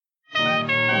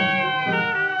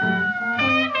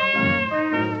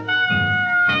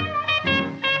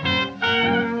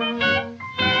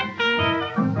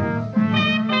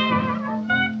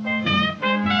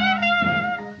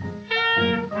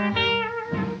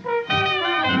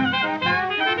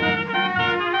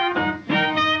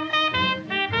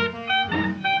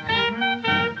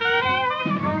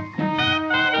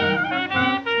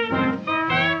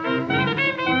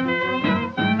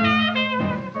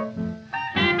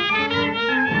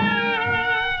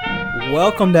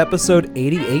Welcome to episode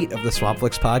 88 of the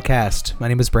Swampflix podcast. My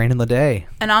name is Brandon Leday.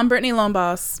 And I'm Brittany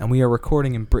Lombas. And we are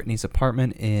recording in Brittany's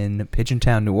apartment in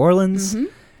Pigeontown, New Orleans. Mm-hmm.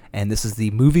 And this is the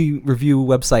movie review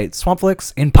website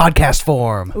Swampflix in podcast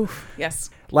form. Oof, yes.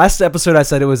 Last episode I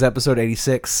said it was episode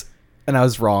 86, and I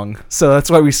was wrong. So that's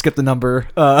why we skipped the number.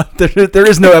 There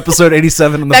is no episode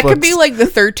 87 in the books. That could be like the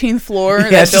 13th floor. Yeah,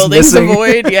 that building's a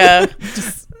void. Yeah.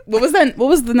 What was that? What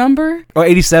was the number? Oh,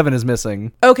 87 is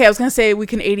missing. Okay, I was going to say we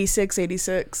can 86.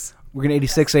 We're going to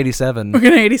 86, 87. We're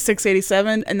going to 86,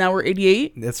 87, and now we're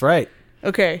 88? That's right.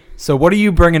 Okay. So what are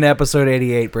you bringing to episode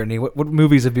 88, Brittany? What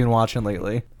movies have you been watching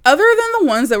lately? Other than the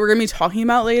ones that we're going to be talking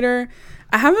about later,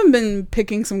 I haven't been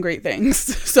picking some great things.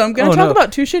 So I'm going to talk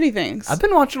about two shitty things. I've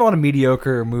been watching a lot of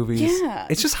mediocre movies. Yeah.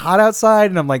 It's just hot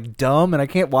outside and I'm like dumb and I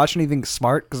can't watch anything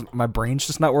smart because my brain's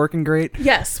just not working great.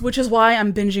 Yes, which is why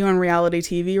I'm binging on reality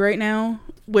TV right now,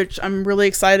 which I'm really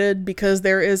excited because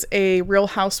there is a Real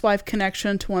Housewife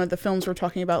connection to one of the films we're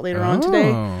talking about later on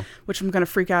today, which I'm going to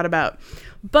freak out about.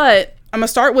 But I'm going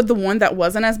to start with the one that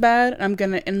wasn't as bad. And I'm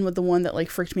going to end with the one that like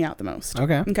freaked me out the most.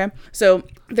 Okay. So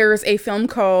there's a film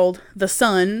called The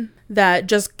Sun that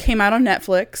just came out on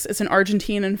Netflix. It's an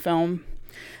Argentinian film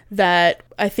that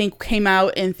I think came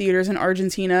out in theaters in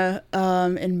Argentina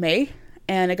in May.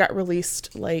 And it got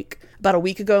released like about a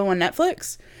week ago on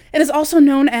Netflix. It is also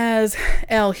known as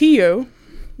El Hijo,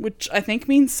 which I think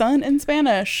means sun in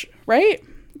Spanish, right?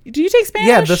 Do you take Spanish?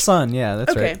 Yeah, The Sun. Yeah,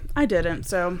 that's right. Okay, I didn't.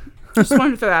 So just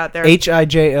wanted to throw that out there.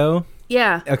 Hijo?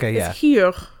 Yeah. Okay, yeah. It's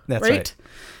Hijo. That's right.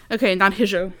 Okay, not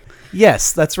Hijo.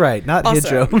 Yes, that's right. Not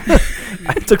also. Hijo.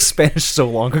 I took Spanish so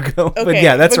long ago. Okay, but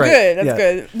yeah, that's right. Good. That's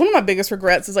good. One of my biggest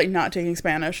regrets is like not taking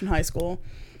Spanish in high school.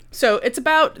 So it's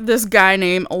about this guy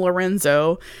named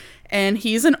Lorenzo, and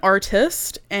he's an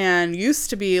artist and used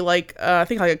to be like, I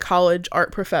think like a college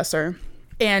art professor.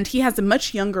 And he has a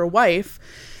much younger wife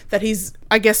that he's,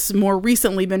 I guess, more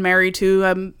recently been married to.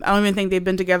 I don't even think they've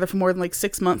been together for more than like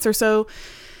 6 months or so.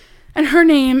 And her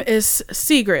name is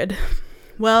Sigrid.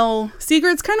 Well,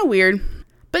 Sigrid's kind of weird,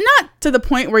 but not to the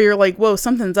point where you're like, whoa,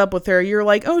 something's up with her. You're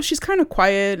like, oh, she's kind of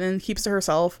quiet and keeps to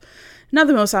herself. Not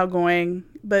the most outgoing,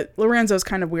 but Lorenzo's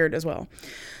kind of weird as well.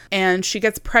 And she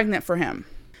gets pregnant for him.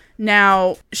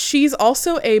 Now, she's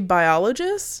also a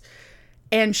biologist,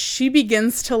 and she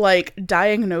begins to like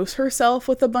diagnose herself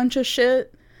with a bunch of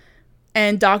shit.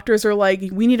 And doctors are like,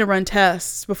 we need to run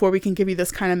tests before we can give you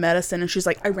this kind of medicine. And she's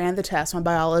like, I ran the test. I'm a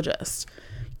biologist.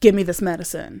 Give me this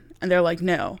medicine. And they're like,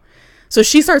 no. So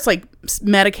she starts like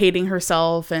medicating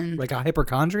herself and like a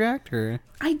hypochondriac, or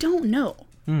I don't know.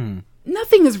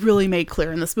 Nothing is really made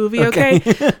clear in this movie. Okay.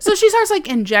 So she starts like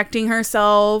injecting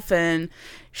herself, and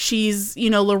she's,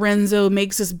 Lorenzo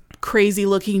makes this crazy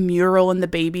looking mural in the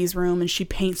baby's room and she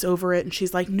paints over it, and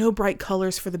she's like, no bright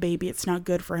colors for the baby. It's not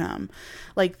good for him.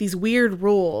 Like these weird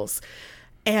rules.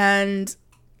 And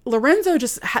Lorenzo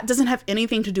just doesn't have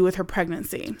anything to do with her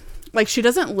pregnancy. Like she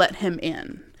doesn't let him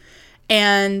in.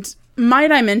 And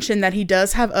might I mention that he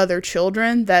does have other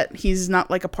children that he's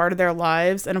not like a part of their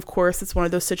lives. And of course it's one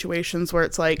of those situations where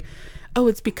it's like, oh,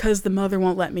 it's because the mother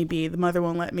won't let me be. The mother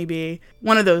won't let me be.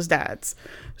 One of those dads.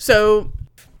 So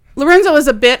Lorenzo is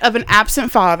a bit of an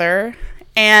absent father,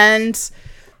 and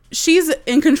she's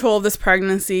in control of this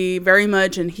pregnancy very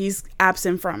much, and he's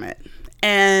absent from it.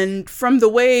 And from the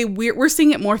way we're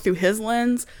seeing it more through his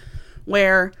lens,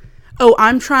 where, oh,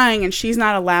 I'm trying and she's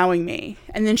not allowing me.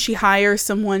 And then she hires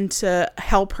someone to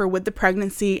help her with the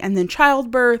pregnancy and then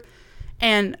childbirth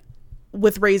and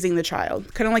with raising the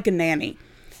child, kind of like a nanny.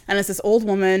 And it's this old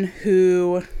woman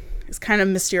who is kind of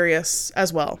mysterious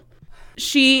as well.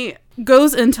 She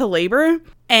goes into labor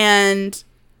and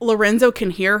Lorenzo can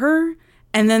hear her,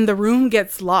 and then the room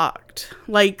gets locked.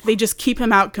 Like they just keep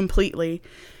him out completely.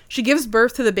 She gives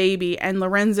birth to the baby, and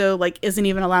Lorenzo like isn't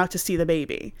even allowed to see the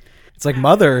baby. It's like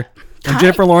Mother. And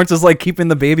Jennifer Lawrence is like keeping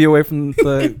the baby away from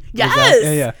the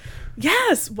Yes. Yeah.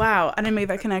 Yes. Wow. I didn't make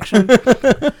that connection.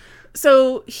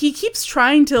 So he keeps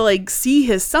trying to like see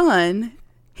his son,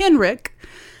 Henrik,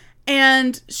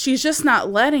 and she's just not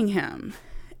letting him.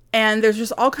 And there's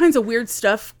just all kinds of weird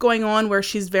stuff going on where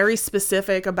she's very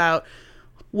specific about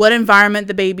what environment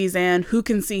the baby's in, who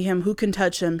can see him, who can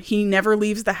touch him. He never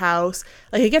leaves the house.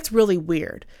 Like, it gets really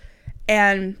weird.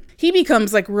 And he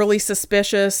becomes, like, really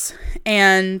suspicious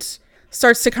and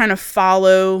starts to kind of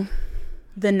follow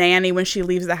the nanny when she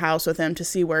leaves the house with him to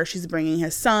see where she's bringing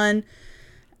his son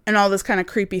and all this kind of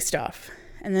creepy stuff.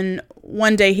 And then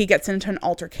one day he gets into an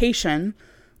altercation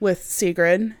with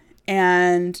Sigrid,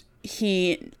 and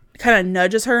he kind of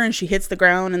nudges her and she hits the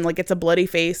ground and like gets a bloody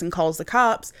face and calls the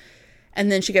cops.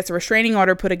 And then she gets a restraining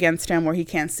order put against him where he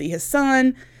can't see his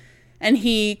son. And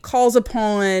he calls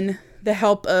upon the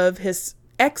help of his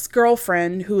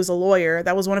ex-girlfriend, who was a lawyer.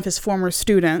 That was one of his former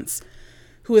students,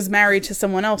 who was married to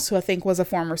someone else who I think was a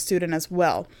former student as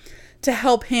well, to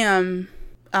help him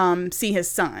see his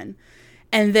son.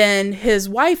 And then his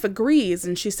wife agrees,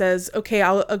 and she says, okay,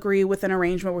 I'll agree with an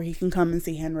arrangement where he can come and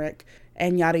see Henrik,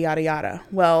 and yada, yada, yada.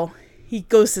 Well, he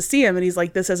goes to see him, and he's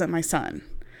like, this isn't my son.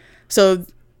 So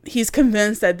he's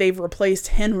convinced that they've replaced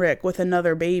Henrik with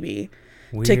another baby.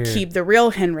 Weird. To keep the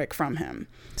real Henrik from him.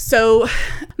 So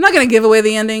I'm not going to give away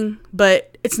the ending,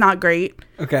 but it's not great.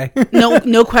 Okay.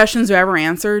 No questions are ever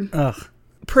answered. Ugh.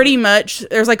 Pretty much,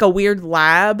 there's like a weird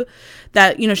lab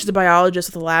that, you know, she's a biologist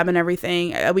with a lab and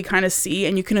everything. We kind of see,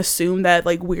 and you can assume that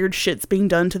like weird shit's being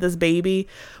done to this baby,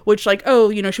 which like,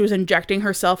 oh, you know, she was injecting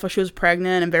herself while she was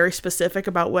pregnant and very specific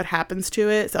about what happens to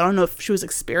it. So I don't know if she was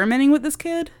experimenting with this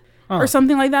kid. Or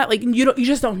something like that. Like, you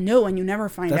just don't know, and you never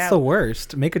find out. That's the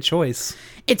worst. Make a choice.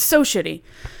 It's so shitty.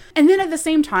 And then at the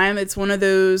same time, it's one of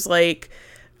those, like,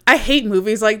 I hate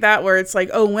movies like that where it's like,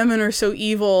 oh, women are so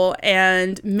evil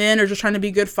and men are just trying to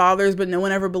be good fathers, but no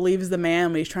one ever believes the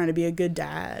man when he's trying to be a good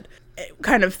dad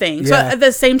kind of thing. Yeah. So at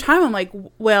the same time, I'm like,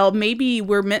 well, maybe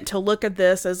we're meant to look at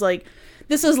this as like,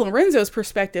 this is Lorenzo's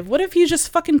perspective. What if he's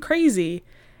just fucking crazy?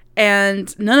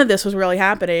 And none of this was really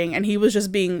happening, and he was just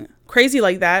being crazy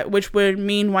like that, which would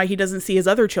mean why he doesn't see his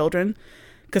other children,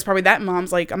 because probably that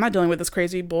mom's like, I'm not dealing with this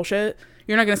crazy bullshit.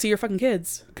 You're not going to see your fucking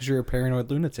kids. Because you're a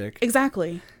paranoid lunatic.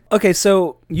 Exactly. Okay,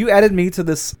 so you added me to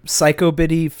this Psycho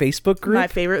Biddy Facebook group. My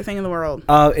favorite thing in the world.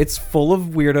 It's full of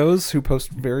weirdos who post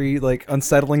very like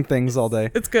unsettling things all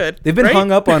day. It's good. They've been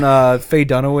hung up on Faye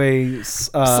Dunaway's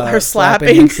her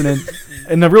slapping incident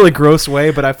in a really gross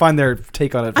way, but I find their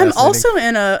take on it fascinating. I'm also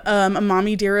in a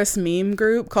Mommy Dearest meme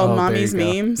group called Mommy's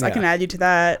Memes. Yeah. I can add you to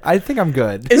that. I think I'm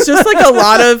good. It's just like a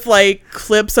lot of like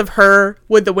clips of her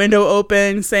with the window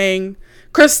open saying,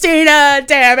 Christina,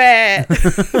 damn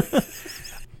it.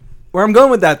 Where I'm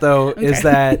going with that, though, is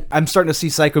that I'm starting to see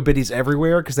Psycho Biddies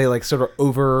everywhere because they, like, sort of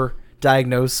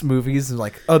over-diagnose movies. And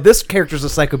like, oh, this character's a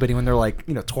Psycho Biddy when they're, like,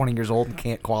 20 years old and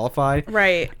can't qualify.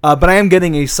 Right. But I am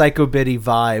getting a Psycho Biddy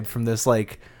vibe from this,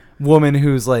 like, woman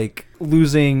who's, like,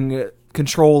 losing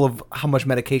control of how much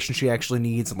medication she actually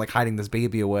needs and, like, hiding this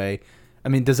baby away. I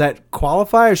mean, does that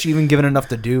qualify, or is she even given enough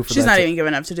to do for that? She's not even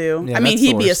given enough to do. Yeah, I mean,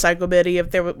 he'd be a Psycho Biddy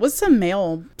if there was some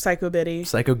male Psycho Biddy.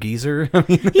 Psycho geezer? I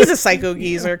mean, he's a psycho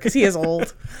geezer because he is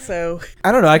old. So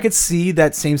I don't know. I could see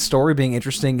that same story being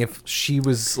interesting if she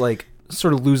was, like,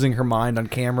 sort of losing her mind on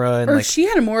camera. And or like, she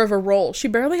had more of a role. She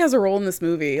barely has a role in this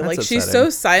movie. Like, upsetting. She's so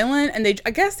silent, and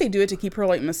I guess they do it to keep her,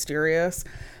 like, mysterious.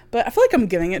 But I feel like I'm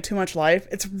giving it too much life.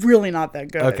 It's really not that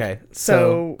good. Okay.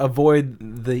 So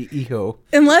avoid the ego.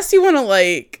 Unless you want to,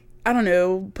 like, I don't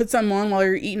know, put something on while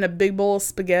you're eating a big bowl of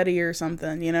spaghetti or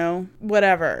something,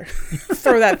 whatever.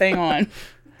 Throw that thing on.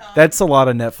 That's a lot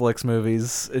of Netflix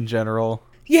movies in general.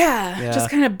 Yeah. Just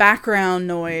kind of background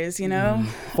noise,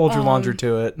 Fold your laundry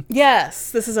to it.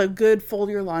 Yes, this is a good fold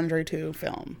your laundry to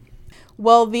film.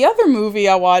 Well, the other movie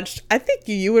I watched, I think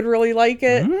you would really like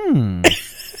it.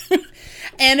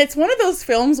 And it's one of those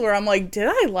films where I'm like, did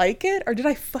I like it or did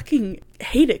I fucking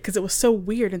hate it because it was so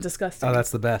weird and disgusting? Oh,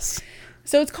 that's the best.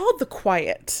 So it's called The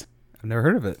Quiet. I've never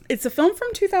heard of it. It's a film from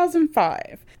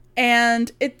 2005.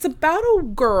 And it's about a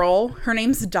girl. Her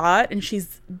name's Dot, and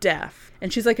she's deaf.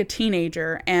 And she's like a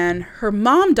teenager. And her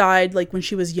mom died like when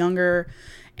she was younger.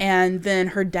 And then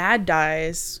her dad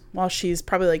dies while she's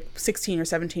probably like 16 or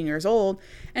 17 years old.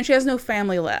 And she has no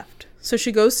family left. So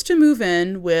she goes to move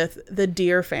in with the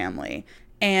Deer family.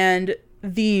 And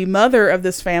the mother of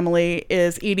this family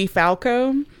is Edie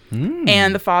Falco.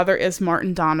 And the father is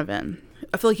Martin Donovan.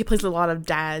 I feel like he plays a lot of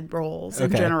dad roles in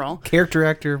general. Character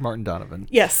actor Martin Donovan.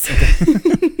 Yes.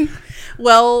 Okay.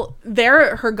 Well,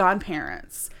 they're her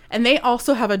godparents. And they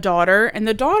also have a daughter. And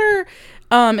the daughter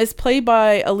is played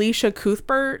by Alicia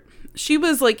Cuthbert. She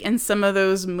was like in some of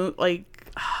those I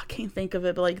can't think of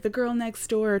it, but like the Girl Next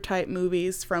Door type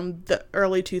movies from the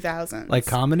early 2000s. Like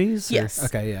comedies? Yes.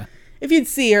 Okay, yeah. If you'd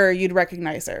see her, you'd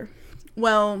recognize her.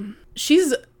 Well,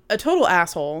 she's a total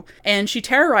asshole, and she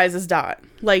terrorizes Dot.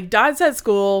 Like, Dot's at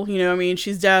school,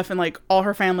 she's deaf, and like all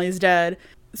her family is dead.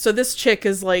 So this chick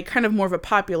is like kind of more of a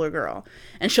popular girl,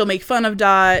 and she'll make fun of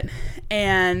Dot,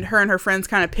 and her friends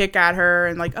kind of pick at her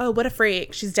and like, oh, what a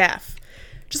freak, she's deaf.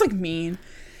 Just like mean.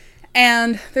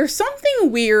 And there's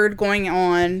something weird going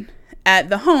on at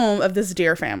the home of this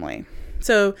Deer family.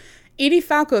 So Edie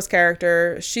Falco's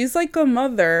character, she's like a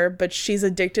mother, but she's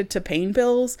addicted to pain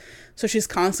pills. So she's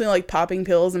constantly like popping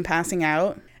pills and passing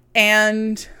out.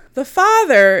 And the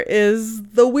father is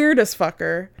the weirdest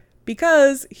fucker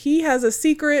because he has a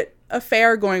secret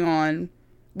affair going on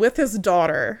with his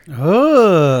daughter.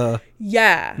 Ugh.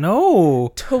 Yeah.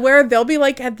 No. To where they'll be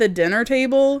like at the dinner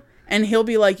table and he'll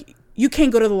be like, you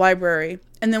can't go to the library.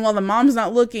 And then while the mom's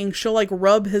not looking, she'll like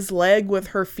rub his leg with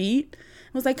her feet.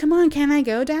 I was like, come on, can I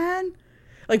go, Dad?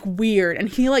 Like weird. And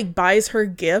he like buys her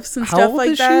gifts and stuff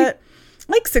like that.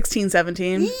 Like 16,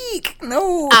 17. Eek,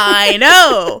 no. I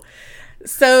know.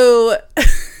 So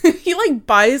he like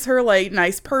buys her like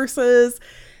nice purses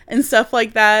and stuff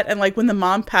like that. And like when the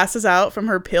mom passes out from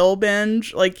her pill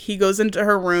binge, like he goes into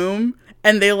her room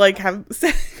and they like have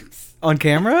sex. On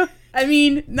camera?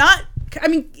 Ish.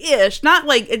 Not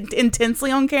like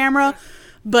intensely on camera,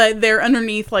 but they're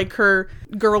underneath like her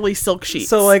girly silk sheets.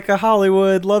 So like a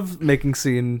Hollywood love-making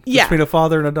scene between a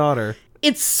father and a daughter.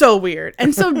 It's so weird.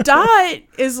 And so Dot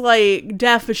is like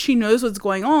deaf, but she knows what's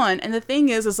going on. And the thing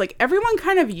is like everyone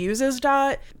kind of uses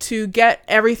Dot to get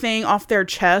everything off their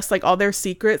chest, like all their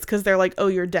secrets, because they're like, oh,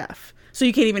 you're deaf, so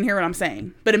you can't even hear what I'm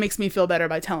saying. But it makes me feel better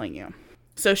by telling you.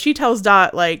 So she tells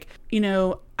Dot, like, you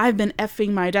know, I've been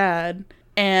effing my dad,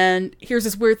 and here's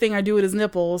this weird thing I do with his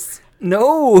nipples.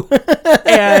 No.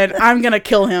 And I'm going to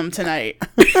kill him tonight.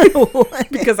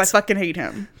 Because I fucking hate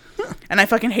him. And I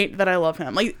fucking hate that I love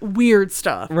him. Like, weird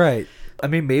stuff. Right. I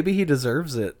mean, maybe he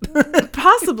deserves it.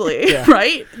 Possibly,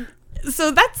 right?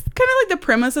 So that's kind of like the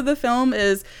premise of the film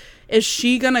is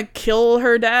she gonna kill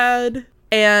her dad?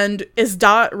 And is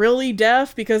Dot really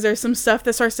deaf? Because there's some stuff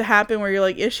that starts to happen where you're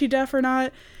like, is she deaf or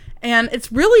not? And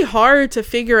it's really hard to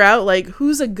figure out, like,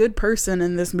 who's a good person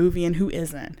in this movie and who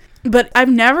isn't. But I've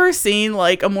never seen,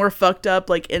 like, a more fucked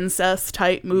up, like, incest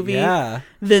type movie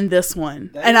than this one.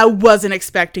 And I wasn't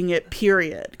expecting it,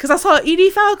 period. Because I saw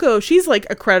Edie Falco. She's, like,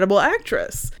 a credible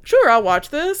actress. Sure, I'll watch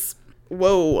this.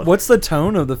 Whoa. What's the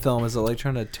tone of the film? Is it, like,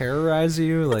 trying to terrorize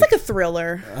you? Like, it's like a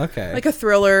thriller. Okay. Like a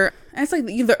thriller. And it's like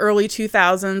the early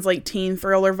 2000s, like, teen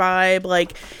thriller vibe.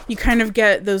 Like, you kind of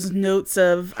get those notes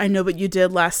of I Know What You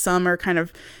Did Last Summer kind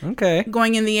of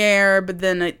going in the air, but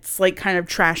then it's, like, kind of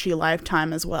trashy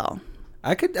Lifetime as well.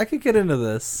 I could get into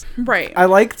this. Right. I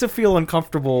like to feel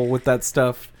uncomfortable with that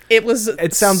stuff.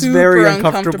 It sounds very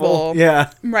uncomfortable.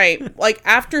 Yeah. Right. Like,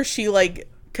 after she, like,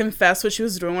 confessed what she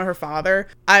was doing with her father,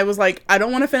 I was like, I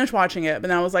don't want to finish watching it, but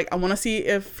then I was like, I want to see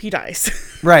if he dies.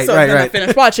 Right. So then I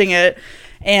finished watching it,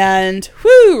 and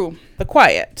whoo, The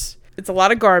Quiet. It's a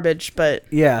lot of garbage, but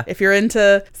if you're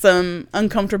into some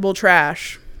uncomfortable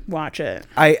trash, watch it.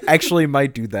 I actually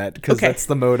might do that because that's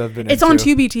the mode I've been into. It's on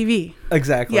Tubi TV.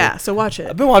 Exactly. Yeah, so watch it.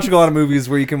 I've been watching a lot of movies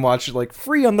where you can watch it like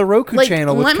free on the Roku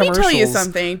channel with commercials. Let me tell you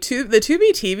something. The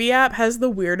Tubi TV app has the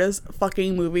weirdest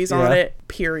fucking movies on it,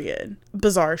 period.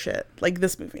 Bizarre shit. Like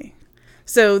this movie.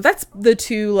 So that's the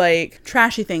two, like,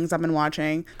 trashy things I've been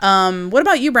watching. What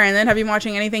about you, Brandon? Have you been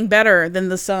watching anything better than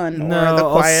The Sun or The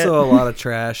Quiet? Also a lot of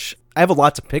trash. I have a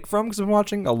lot to pick from because I've been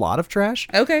watching a lot of trash.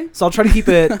 Okay. So I'll try to keep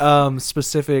it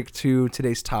specific to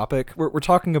today's topic. We're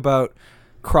talking about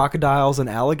crocodiles and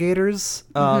alligators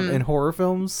in horror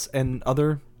films and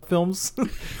other films.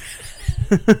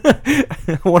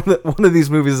 one of these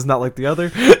movies is not like the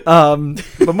other,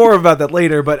 but more about that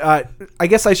later. But I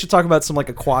guess I should talk about some like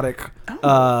aquatic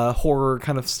horror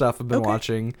kind of stuff I've been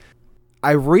watching.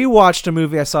 I rewatched a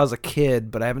movie I saw as a kid,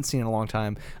 but I haven't seen in a long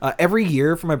time. Every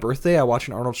year for my birthday, I watch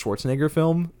an Arnold Schwarzenegger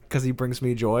film because he brings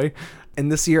me joy.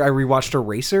 And this year, I rewatched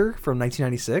Eraser from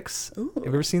 1996. Ooh, have you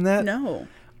ever seen that? No.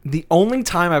 The only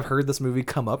time I've heard this movie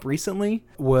come up recently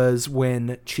was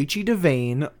when Chi-Chi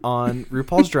DeVayne on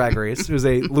RuPaul's Drag Race, who's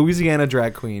a Louisiana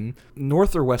drag queen,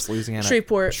 North or West Louisiana?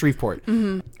 Shreveport.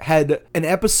 Had an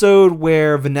episode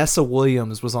where Vanessa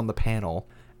Williams was on the panel.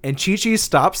 And Chi-Chi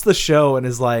stops the show and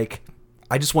is like,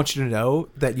 I just want you to know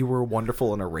that you were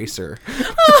wonderful in Eraser.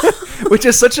 Which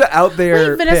is such an out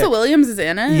there. Wait, Vanessa Williams is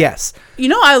in it? Yes. You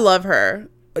know, I love her.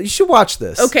 You should watch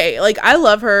this. Okay, like, I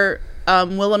love her.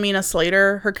 Wilhelmina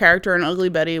Slater, her character in Ugly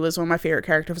Betty, was one of my favorite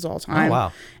characters of all time. Oh,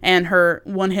 wow. And her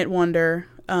one-hit wonder,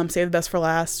 Save the Best for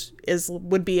Last,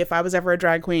 would be, if I was ever a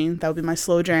drag queen, that would be my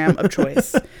slow jam of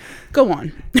choice. Go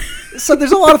on. So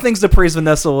there's a lot of things to praise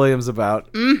Vanessa Williams about.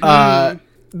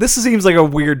 This seems like a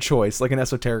weird choice, like an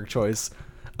esoteric choice.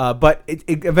 But it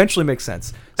eventually makes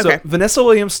sense. So Vanessa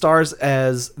Williams stars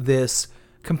as this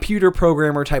computer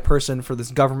programmer type person for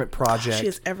this government project. She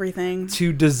is everything.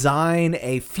 To design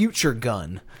a future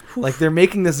gun. Oof. Like they're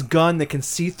making this gun that can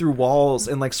see through walls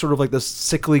and like sort of like this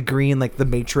sickly green, like the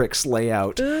Matrix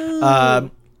layout.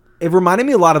 It reminded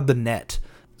me a lot of The Net.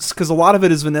 Because a lot of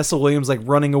it is Vanessa Williams like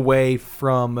running away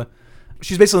from...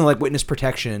 She's basically like witness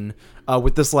protection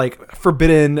with this like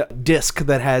forbidden disc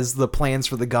that has the plans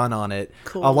for the gun on it.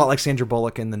 Cool. A lot like Sandra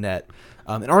Bullock in The Net.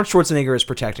 And Arnold Schwarzenegger is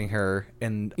protecting her.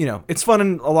 And, you know, it's fun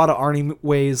in a lot of Arnie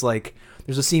ways. Like,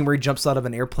 There's a scene where he jumps out of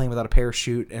an airplane without a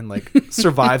parachute and like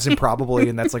survives improbably,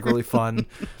 and that's like really fun.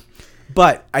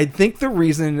 But I think the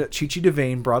reason Chi Chi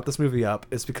DeVane brought this movie up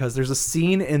is because there's a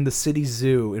scene in the city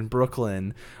zoo in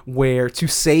Brooklyn where, to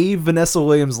save Vanessa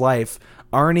Williams' life,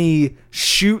 Arnie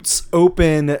shoots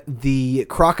open the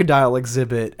crocodile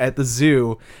exhibit at the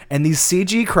zoo, and these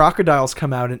CG crocodiles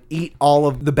come out and eat all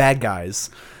of the bad guys.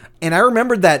 And I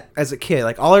remembered that as a kid.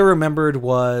 Like, all I remembered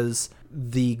was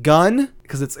the gun,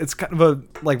 because it's kind of a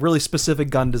like really specific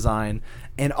gun design,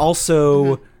 and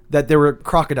also that there were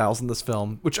crocodiles in this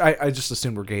film, which I just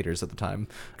assumed were gators at the time.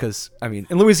 Because, I mean,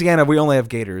 in Louisiana, we only have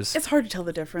gators. It's hard to tell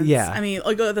the difference. Yeah. I mean,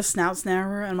 like, the snout's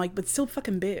narrower, and I'm like, but still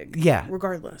fucking big. Yeah.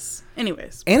 Regardless.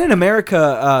 Anyways. And in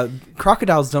America,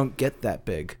 crocodiles don't get that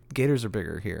big. Gators are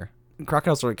bigger here.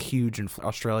 Crocodiles are like huge in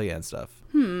Australia and stuff.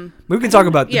 We can talk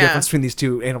about the difference between these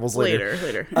two animals later.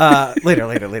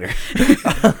 Later.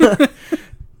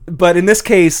 But in this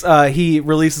case, he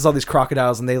releases all these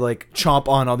crocodiles and they like chomp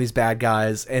on all these bad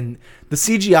guys. And the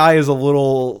CGI is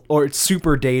it's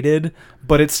super dated,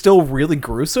 but it's still really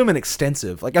gruesome and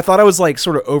extensive. Like, I thought I was like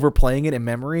sort of overplaying it in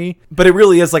memory, but it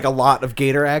really is like a lot of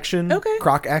gator action,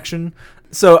 croc action.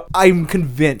 So I'm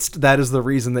convinced that is the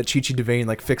reason that Chi Chi DeVane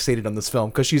like fixated on this film,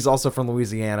 because she's also from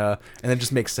Louisiana, and it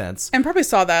just makes sense. And probably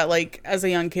saw that like as a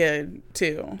young kid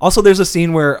too. Also, there's a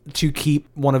scene where, to keep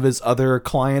one of his other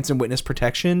clients in witness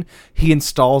protection, he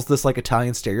installs this like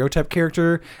Italian stereotype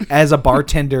character as a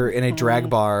bartender in a drag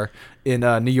bar in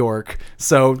New York.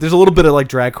 So there's a little bit of like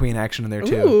drag queen action in there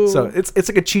too. Ooh. So it's like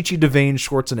a Chi Chi DeVane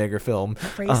Schwarzenegger film.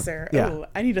 Racer. Yeah. Oh,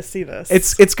 I need to see this.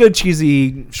 It's good,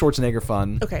 cheesy Schwarzenegger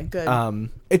fun. Okay, good.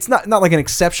 It's not like an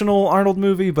exceptional Arnold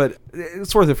movie, but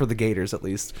it's worth it for the gators at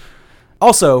least.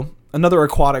 Also, another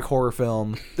aquatic horror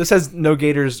film. This has no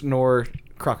gators nor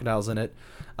crocodiles in it.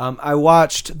 I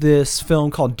watched this film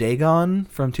called Dagon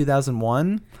from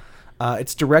 2001.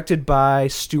 It's directed by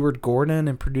Stuart Gordon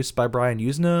and produced by Brian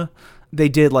Usna. They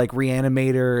did like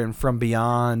Reanimator and From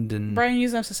Beyond and Brian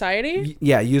Usna Society?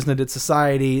 Yeah, Usna did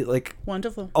Society. Like,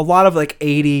 wonderful. A lot of like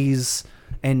 80s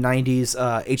and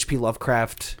 90s H.P.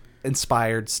 Lovecraft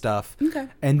inspired stuff. Okay.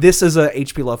 And this is a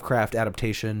H.P. Lovecraft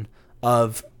adaptation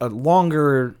of a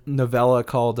longer novella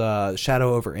called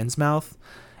Shadow over Innsmouth.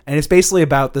 And it's basically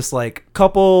about this like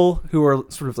couple who are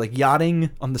sort of like yachting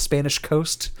on the Spanish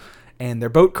coast, and their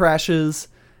boat crashes,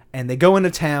 and they go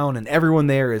into town, and everyone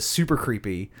there is super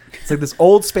creepy. It's like this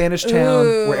old Spanish town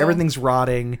where everything's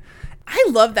rotting. I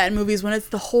love that in movies when it's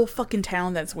the whole fucking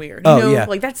town that's weird. Yeah.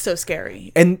 Like, that's so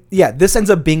scary. And yeah, this ends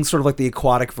up being sort of like the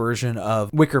aquatic version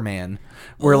of Wicker Man,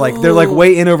 where like they're like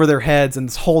way in over their heads, and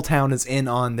this whole town is in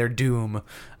on their doom.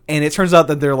 And it turns out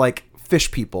that they're like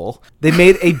fish people. They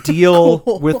made a deal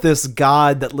with this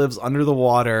god that lives under the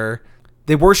water.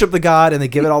 They worship the god and they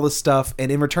give it all this stuff,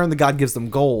 and in return the god gives them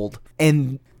gold.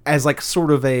 And as like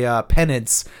sort of a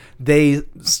penance, they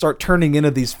start turning into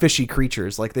these fishy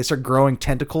creatures. Like, they start growing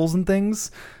tentacles and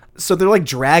things. So they're like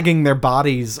dragging their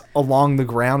bodies along the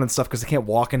ground and stuff because they can't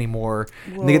walk anymore.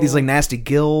 And they get these like nasty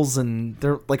gills, and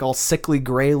they're like all sickly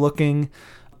gray looking.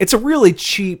 It's a really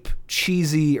cheap,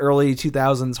 cheesy early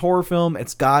 2000s horror film.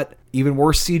 It's got even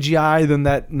worse CGI than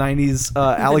that 90s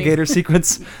alligator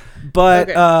sequence. But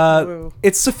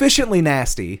it's sufficiently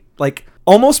nasty. Like,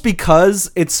 almost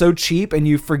because it's so cheap and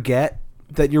you forget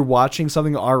that you're watching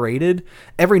something R-rated,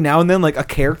 every now and then like a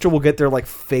character will get their like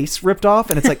face ripped off,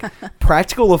 and it's like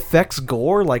practical effects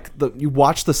gore. Like, you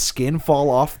watch the skin fall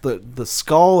off the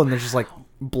skull, and there's just like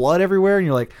blood everywhere, and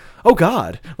you're like, oh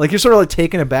god. Like, you're sort of like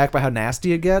taken aback by how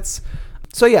nasty it gets.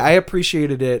 So yeah, I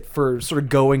appreciated it for sort of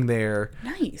going there.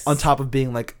 Nice. On top of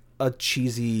being like a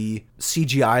cheesy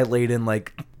CGI laden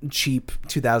like cheap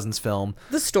 2000s film.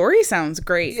 The story sounds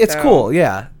great. It's cool,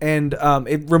 yeah. And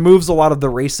it removes a lot of the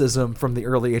racism from the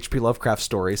early H.P. Lovecraft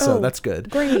stories, so that's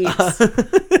good. Great.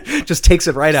 Just takes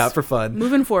it right out for fun.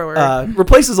 Moving forward.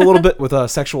 Replaces a little bit with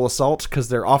sexual assault because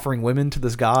they're offering women to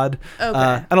this god. Okay.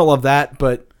 I don't love that,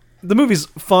 but the movie's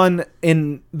fun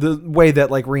in the way that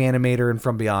like Reanimator and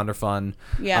From Beyond are fun.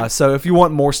 Yeah. So if you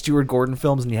want more Stuart Gordon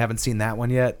films and you haven't seen that one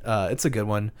yet, it's a good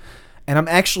one. And I'm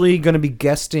actually going to be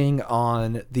guesting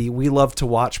on the We Love to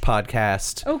Watch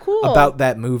podcast about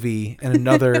that movie and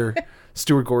another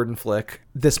Stuart Gordon flick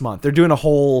this month. They're doing a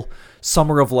whole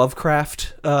Summer of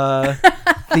Lovecraft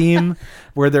theme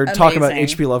where they're talking about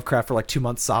H.P. Lovecraft for like 2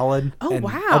 months solid. Oh, and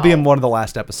wow. I'll be in one of the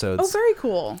last episodes. Oh, very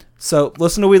cool. So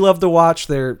listen to We Love to Watch.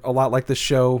 They're a lot like this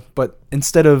show, but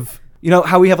instead of You know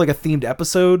how we have like a themed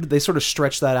episode? They sort of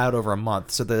stretch that out over a month.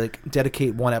 So they like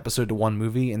dedicate one episode to one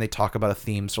movie and they talk about a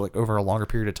theme so like over a longer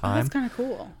period of time. That's kind of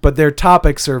cool. But their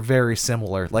topics are very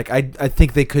similar. Like I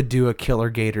think they could do a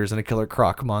Killer Gators and a Killer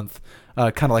Croc month,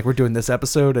 kind of like we're doing this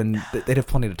episode, and they'd have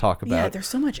plenty to talk about. Yeah, there's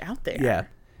so much out there. Yeah.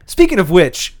 Speaking of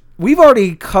which, we've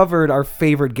already covered our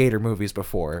favorite gator movies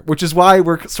before, which is why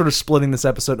we're sort of splitting this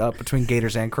episode up between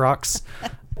gators and crocs.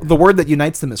 The word that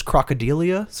unites them is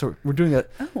crocodilia, so we're doing a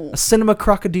cinema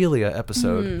crocodilia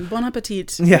episode. Bon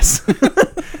appetit. Yes.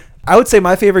 I would say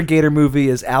my favorite gator movie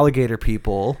is Alligator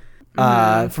People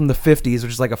from the 50s,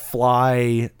 which is like a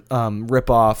Fly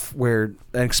ripoff where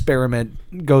an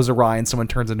experiment goes awry and someone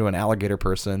turns into an alligator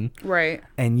person. Right.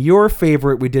 And your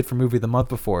favorite we did for movie of the month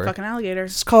before. Fucking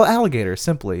alligators. It's called Alligator,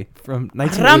 simply, from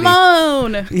 1980.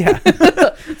 Ramon! Yeah.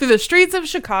 Through the streets of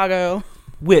Chicago.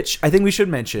 Which I think we should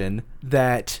mention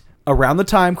that around the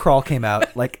time Crawl came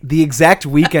out, like the exact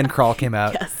weekend Crawl came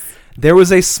out, Yes. there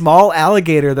was a small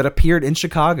alligator that appeared in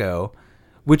Chicago,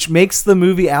 which makes the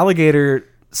movie Alligator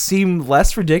seem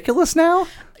less ridiculous now.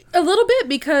 A little bit,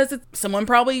 because someone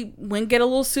probably went get a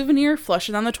little souvenir, flush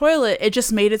it down the toilet. It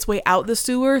just made its way out the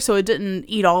sewer, so it didn't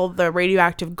eat all the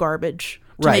radioactive garbage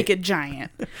to make it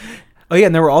giant. Oh yeah,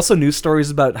 and there were also news stories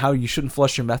about how you shouldn't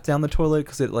flush your meth down the toilet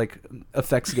because it like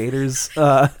affects gators.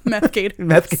 Meth gators.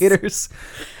 Meth gators.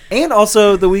 And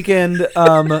also the weekend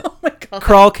Oh my God.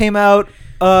 Crawl came out,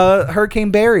 Hurricane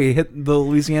Barry hit the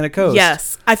Louisiana coast.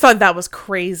 Yes, I thought that was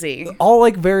crazy. All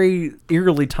like very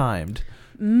eerily timed.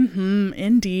 Mm-hmm,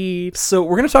 indeed. So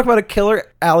we're going to talk about a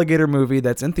killer alligator movie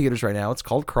that's in theaters right now. It's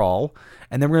called Crawl.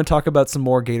 And then we're going to talk about some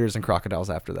more gators and crocodiles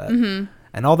after that. Mm-hmm.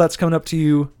 And all that's coming up to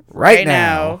you right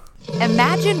now.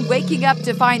 Imagine waking up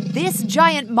to find this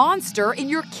giant monster in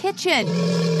your kitchen.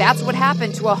 That's what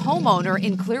happened to a homeowner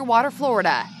in Clearwater,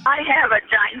 Florida. I have a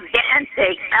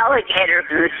gigantic alligator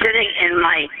who's sitting in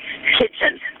my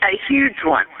kitchen, a huge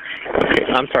one.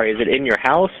 I'm sorry, is it in your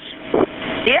house?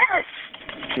 Yes,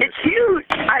 it's huge.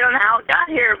 I don't know how it got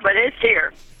here, but it's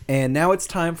here. And now it's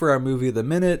time for our movie of the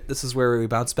minute. This is where we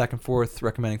bounce back and forth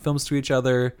recommending films to each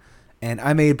other. And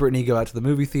I made Brittany go out to the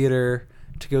movie theater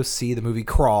to go see the movie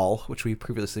Crawl, which we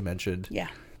previously mentioned. Yeah.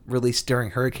 Released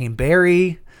during Hurricane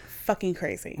Barry. Fucking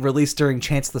crazy. Released during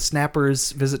Chance the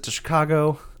Snapper's visit to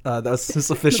Chicago. That was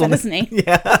his official That his name.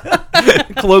 Yeah.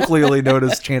 Colloquially known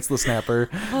as Chance the Snapper.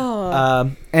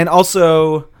 Oh. And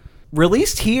also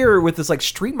released here with this like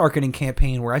street marketing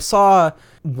campaign where I saw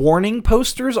warning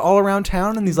posters all around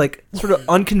town in these like sort of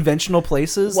unconventional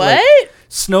places. What? Like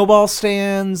snowball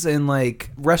stands and like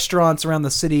restaurants around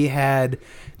the city had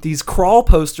these Crawl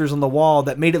posters on the wall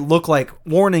that made it look like,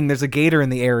 warning, there's a gator in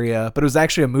the area, but it was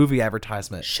actually a movie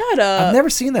advertisement. Shut up. I've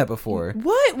never seen that before.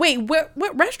 What? Wait, what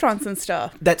restaurants and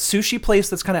stuff? That sushi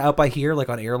place that's kind of out by here, like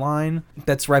on Airline,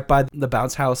 that's right by the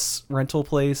bounce house rental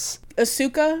place.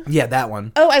 Asuka? Yeah, that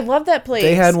one. Oh, I love that place.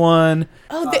 They had one.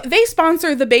 Oh, they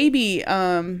sponsor the baby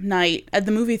night at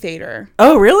the movie theater.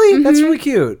 Oh, really? Mm-hmm. That's really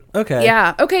cute. Okay.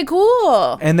 Yeah. Okay,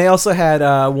 cool. And they also had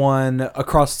one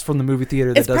across from the movie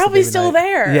theater that It's does probably the baby still night.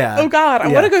 there. Yeah. Oh, God. I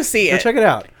want to go see it. Go check it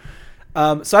out.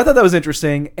 So I thought that was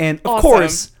interesting. And, of Awesome.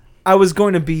 course, I was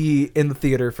going to be in the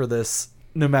theater for this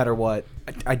no matter what.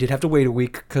 I did have to wait a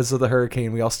week because of the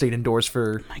hurricane. We all stayed indoors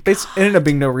for... It ended up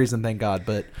being no reason, thank God.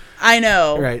 But I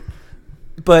know. Right.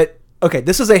 But, okay,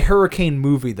 this is a hurricane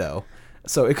movie, though.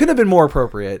 So it couldn't have been more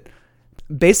appropriate.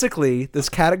 Basically, this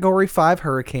Category 5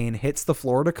 hurricane hits the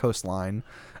Florida coastline.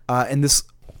 And this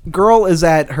girl is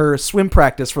at her swim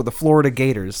practice for the Florida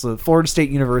Gators, the Florida State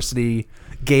University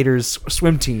Gators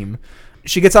swim team.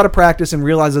 She gets out of practice and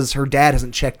realizes her dad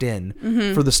hasn't checked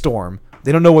in for the storm.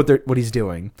 They don't know what he's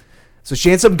doing. So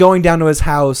she ends up going down to his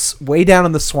house, way down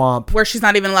in the swamp. Where she's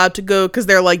not even allowed to go because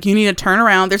they're like, you need to turn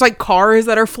around. There's like cars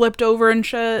that are flipped over and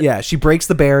shit. Yeah, she breaks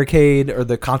the barricade or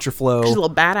the contraflow. She's a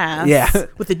little badass. Yeah.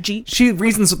 With a Jeep. She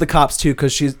reasons with the cops too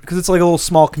because it's like a little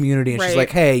small community, and she's Right. like,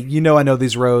 hey, I know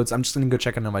these roads. I'm just going to go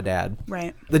check in on my dad.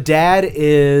 Right. The dad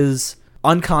is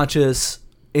unconscious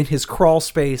in his crawl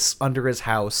space under his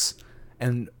house,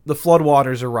 and the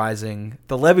floodwaters are rising.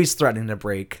 The levee's threatening to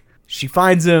break. She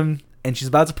finds him, and she's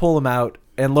about to pull him out,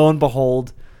 and lo and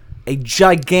behold, a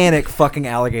gigantic fucking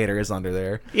alligator is under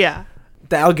there. Yeah.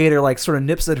 The alligator like sort of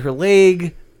nips at her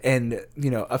leg and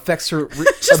affects her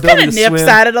Just ability kind of to nips swim.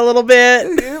 at it a little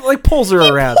bit. It like pulls her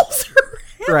around.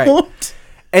 Right.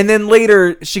 And then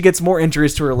later she gets more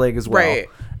injuries to her leg as well. Right.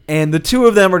 And the two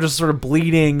of them are just sort of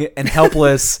bleeding and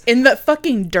helpless. In the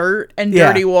fucking dirt and Yeah.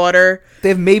 dirty water. They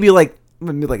have maybe like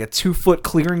a 2-foot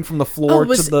clearing from the floor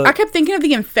to the... I kept thinking of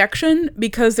the infection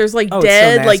because there's like Oh, it's so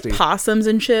dead like nasty. possums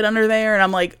and shit under there, and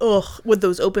I'm like, ugh, with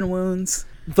those open wounds.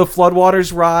 the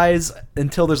floodwaters rise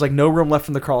until there's like no room left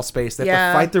in the crawl space. They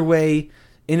have to fight their way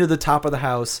into the top of the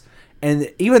house.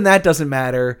 And even that doesn't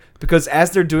matter because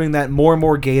as they're doing that, more and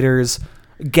more gators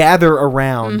gather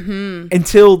around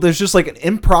until there's just like an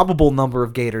improbable number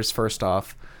of gators, first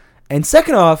off. And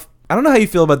second off, I don't know how you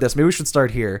feel about this. Maybe we should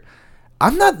start here.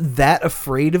 I'm not that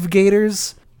afraid of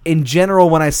gators in general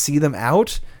when I see them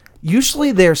out.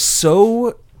 Usually they're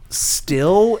so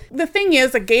still. The thing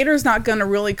is, a gator's not going to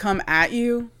really come at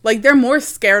you. Like, they're more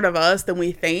scared of us than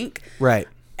we think. Right.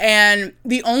 And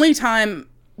the only time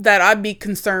that I'd be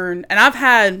concerned, and I've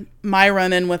had my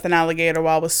run-in with an alligator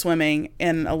while I was swimming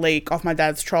in a lake off my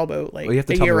dad's trawl boat like you have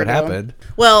to a tell me year what ago. happened.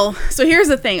 Well, so here's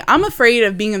the thing. I'm afraid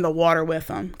of being in the water with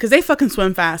them because they fucking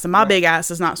swim fast, and my big ass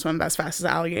does not swim as fast as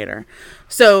an alligator.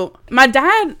 So my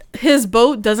dad, his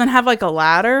boat doesn't have like a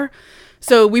ladder.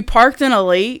 So we parked in a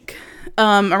lake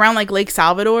around like Lake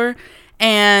Salvador,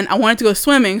 and I wanted to go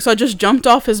swimming. So I just jumped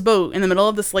off his boat in the middle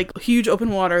of this like huge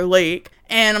open water lake,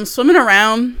 and I'm swimming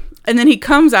around. And then he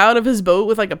comes out of his boat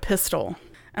with like a pistol.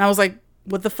 And I was like,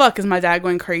 what the fuck? Is my dad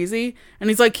going crazy? And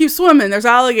he's like, keep swimming. There's an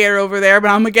alligator over there, but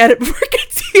I'm going to get it before it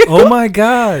gets to you. Oh my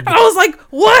God. And I was like,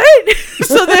 what?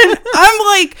 So then I'm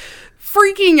like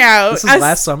freaking out. This is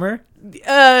last summer?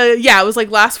 Yeah, it was like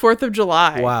last 4th of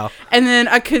July. Wow. And then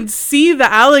I could see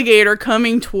the alligator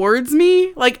coming towards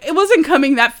me. Like, it wasn't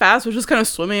coming that fast. It was just kind of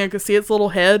swimming. I could see its little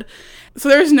head. So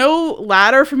there's no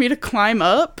ladder for me to climb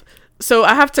up. So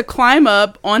I have to climb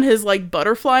up on his like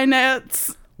butterfly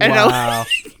nets, and I like,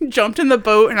 jumped in the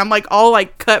boat, and I'm like all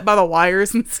like cut by the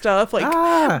wires and stuff,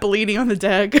 like bleeding on the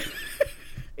deck.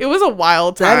 It was a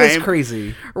wild time. That is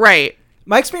crazy. Right.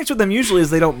 My experience with them usually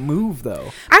is they don't move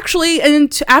though. Actually,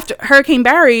 and after Hurricane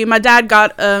Barry, my dad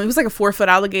got it was like a 4-foot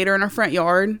alligator in our front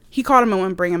yard. He caught him and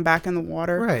went bring him back in the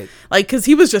water. Right. Like, because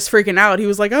he was just freaking out. He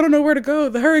was like, I don't know where to go.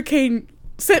 The hurricane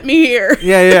sent me here.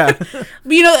 Yeah. But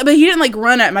he didn't like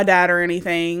run at my dad or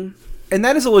anything. And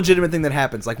that is a legitimate thing that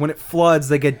happens. Like when it floods,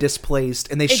 they get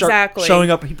displaced and they start showing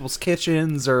up in people's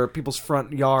kitchens or people's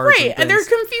front yards. Right, and they're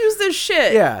confused as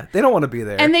shit. Yeah, they don't want to be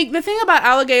there. And the thing about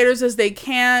alligators is they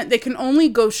can only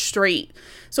go straight.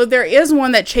 So there is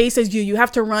one that chases you. You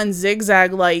have to run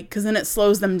zigzag like, because then it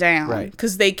slows them down. Right.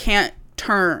 Because they can't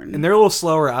turn. And they're a little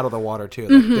slower out of the water too.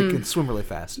 Like, they can swim really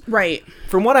fast. Right.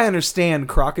 From what I understand,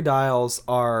 crocodiles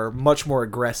are much more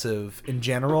aggressive in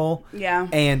general. Yeah.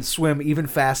 And swim even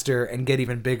faster and get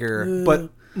even bigger, but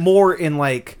more in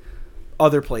like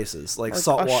other places like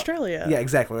saltwater. Australia. Yeah,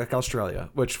 exactly, like Australia,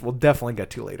 which we'll definitely get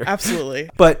to later. Absolutely.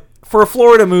 But for a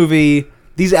Florida movie,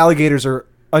 these alligators are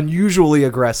unusually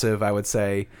aggressive, I would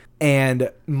say,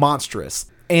 and monstrous.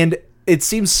 And it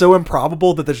seems so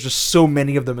improbable that there's just so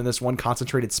many of them in this one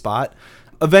concentrated spot.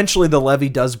 Eventually, the levee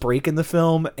does break in the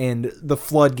film, and the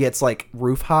flood gets, like,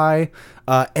 roof high,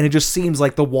 and it just seems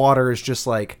like the water is just,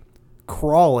 like,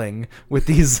 crawling with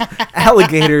these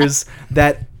alligators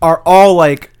that are all,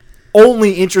 like,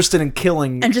 only interested in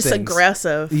killing and just things.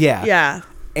 Aggressive. Yeah. Yeah.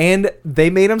 And they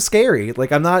made them scary.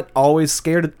 Like, I'm not always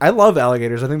scared. I love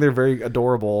alligators. I think they're very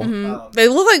adorable. They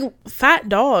look like fat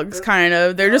dogs, kind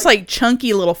of. They're just like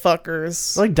chunky little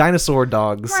fuckers. They're like dinosaur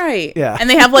dogs. Right. Yeah. And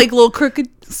they have like little crooked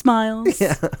smiles.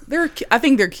 Yeah. I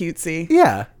think they're cutesy.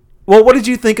 Yeah. Well, what did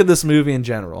you think of this movie in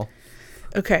general?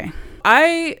 Okay.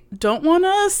 I don't want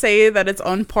to say that it's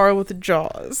on par with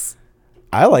Jaws.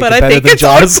 I like But it I better think than it's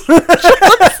Jaws.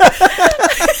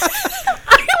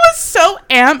 I was so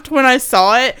amped when I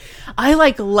saw it. I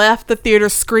like left the theater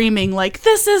screaming like,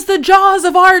 this is the Jaws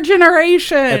of our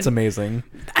generation. That's amazing.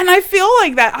 And I feel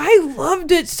like that. I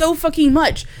loved it so fucking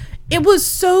much. It was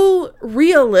so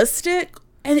realistic,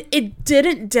 and it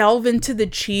didn't delve into the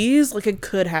cheese like it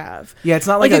could have. Yeah, it's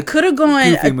not like it could have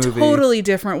gone a movie. totally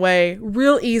different way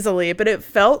real easily, but it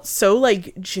felt so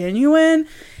like genuine,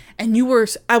 and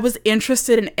I was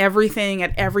interested in everything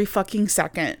at every fucking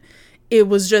second. It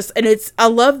was just, and I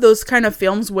love those kind of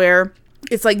films where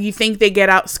it's like you think they get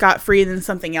out scot-free and then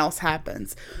something else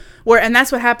happens. And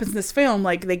that's what happens in this film.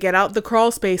 Like, they get out the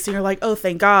crawl space and you're like, oh,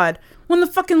 thank God. When the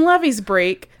fucking levees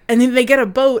break and then they get a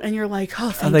boat and you're like,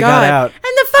 oh, thank God. Got out. And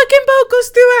the fucking boat goes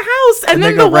through a house and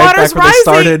then the water's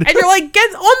rising and you're like,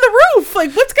 get on the roof.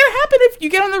 Like, what's going to happen if you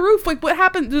get on the roof? Like, what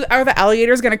happened? Are the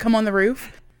alligators going to come on the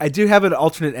roof? I do have an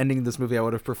alternate ending in this movie I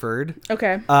would have preferred.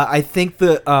 Okay. I think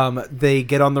that they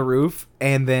get on the roof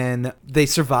and then they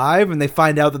survive and they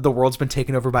find out that the world's been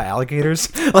taken over by alligators.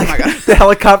 Like, oh my God. The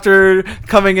helicopter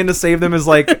coming in to save them is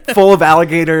like full of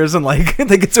alligators, and like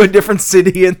they get to a different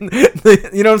city and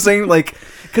you know what I'm saying? Like,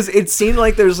 Because it seemed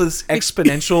like there's this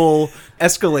exponential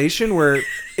escalation where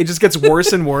it just gets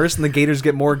worse and worse, and the gators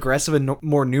get more aggressive and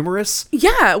more numerous.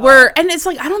 Yeah, and it's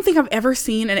like, I don't think I've ever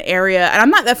seen an area, and I'm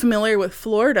not that familiar with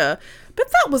Florida,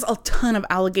 but that was a ton of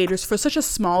alligators for such a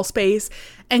small space.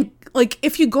 And like,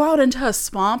 if you go out into a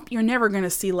swamp, you're never going to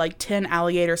see like 10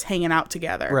 alligators hanging out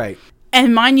together. Right.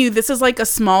 And mind you, this is like a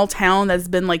small town that's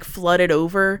been like flooded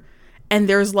over, and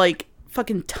there's like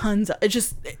fucking tons of,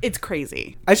 it's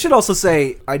crazy. I should also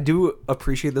say, I do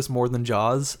appreciate this more than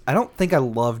Jaws. I don't think I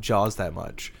love Jaws that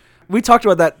much. We talked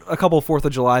about that a couple of 4th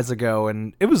of Julys ago,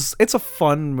 and it's a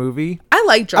fun movie. I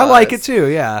like Jaws. I like it too,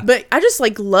 yeah. But I just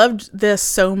like loved this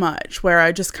so much, where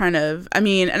I just kind of, I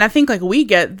mean, and I think like we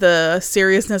get the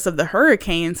seriousness of the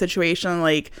hurricane situation,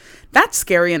 like that's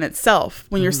scary in itself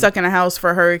when you're stuck in a house for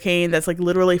a hurricane that's like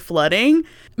literally flooding,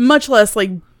 much less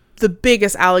like the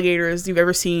biggest alligators you've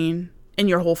ever seen in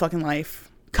your whole fucking life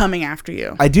coming after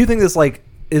you. I do think this like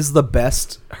is the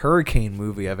best hurricane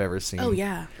movie I've ever seen. Oh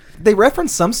yeah. They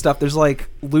reference some stuff. There's like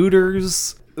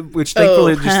looters, which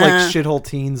thankfully are just like shithole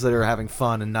teens that are having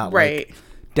fun and not like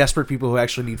desperate people who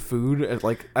actually need food.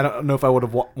 Like, I don't know if I would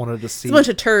have wanted to see it's a bunch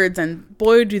of turds, and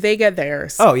boy, do they get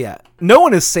theirs. Oh yeah, no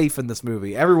one is safe in this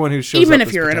movie. Everyone who shows even up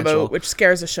if you're potential. in a boat, which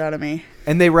scares the shit out of me.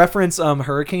 And they reference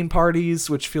hurricane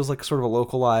parties, which feels like sort of a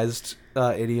localized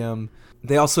idiom.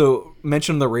 They also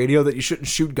mention on the radio that you shouldn't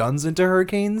shoot guns into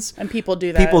hurricanes. And people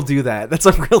do that. People do that. That's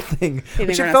a real thing.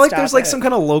 Which I feel like there's like some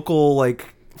kind of local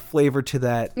like flavor to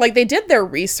that. Like they did their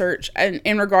research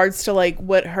in regards to like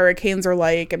what hurricanes are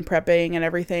like and prepping and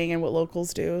everything and what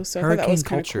locals do. So I thought that was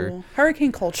kind of cool.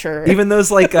 Hurricane culture. Even those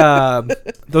like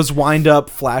those wind up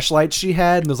flashlights she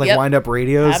had and those like wind up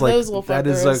radios. Have like those little that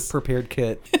is a prepared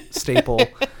kit staple.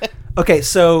 Okay,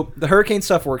 so the hurricane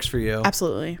stuff works for you.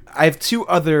 Absolutely. I have 2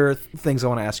 other things I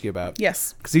want to ask you about.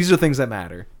 Yes. Because these are things that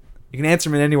matter. You can answer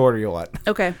them in any order you want.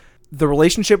 Okay. The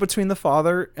relationship between the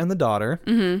father and the daughter.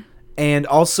 Mm-hmm. And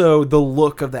also the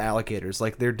look of the alligators,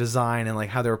 like their design and like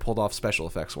how they were pulled off special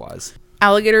effects wise.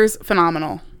 Alligators,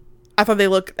 phenomenal. I thought they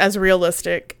looked as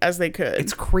realistic as they could.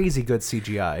 It's crazy good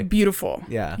CGI. Beautiful.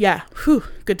 Yeah. Yeah. Whew.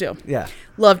 Good deal. Yeah.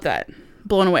 Loved that.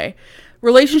 Blown away.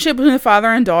 Relationship between the father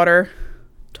and daughter.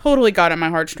 Totally got at my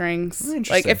heartstrings.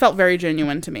 Like, it felt very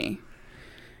genuine to me.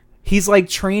 He's like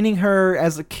training her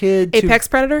as a kid Apex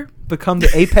predator? Become the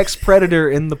apex predator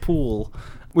in the pool,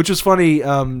 which was funny.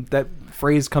 That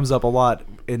phrase comes up a lot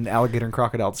in alligator and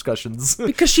crocodile discussions.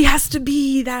 Because she has to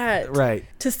be that. Right.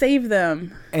 To save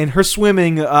them. And her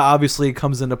swimming obviously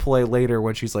comes into play later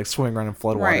when she's like swimming around in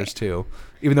floodwaters too.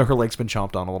 Even though her leg's been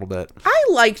chomped on a little bit. I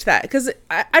liked that because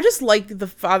I just liked the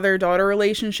father-daughter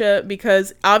relationship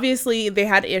because obviously they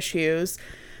had issues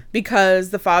because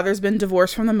the father's been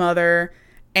divorced from the mother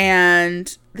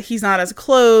and he's not as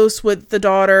close with the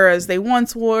daughter as they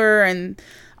once were and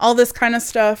all this kind of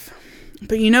stuff.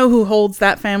 But you know who holds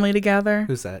that family together?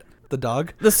 Who's that? The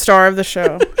dog? The star of the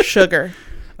show, Sugar.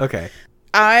 Okay.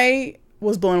 I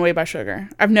was blown away by Sugar.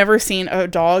 I've never seen a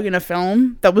dog in a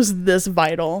film that was this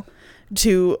vital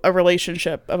to a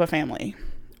relationship of a family,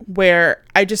 where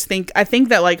I think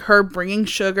that like her bringing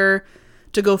Sugar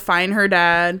to go find her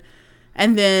dad,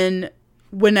 and then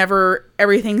whenever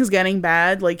everything's getting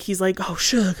bad, like he's like, oh,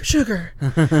 Sugar.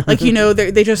 Like, you know,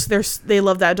 they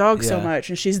love that dog so much,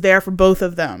 and she's there for both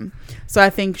of them. So I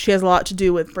think she has a lot to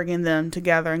do with bringing them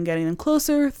together and getting them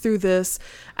closer through this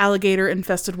alligator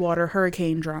infested water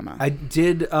hurricane drama. I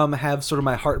did have sort of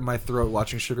my heart in my throat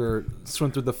watching Sugar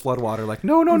swim through the floodwater. Like,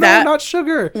 no, not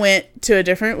Sugar. Went to a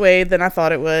different way than I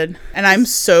thought it would, and I'm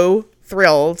so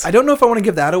thrilled. I don't know if I want to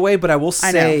give that away, but I will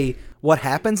say what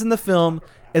happens in the film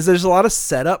is there's a lot of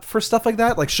setup for stuff like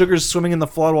that. Like Sugar's swimming in the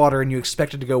floodwater and you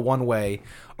expect it to go one way.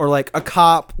 Or like a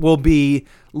cop will be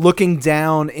looking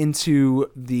down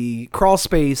into the crawl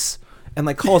space and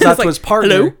like calls out to his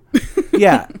partner. Hello?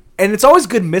 Yeah. And it's always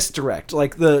good misdirect.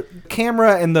 Like the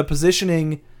camera and the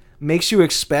positioning makes you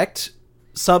expect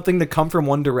something to come from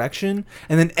one direction,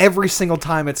 and then every single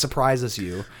time it surprises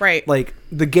you. Right. Like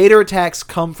the gator attacks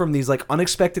come from these like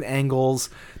unexpected angles.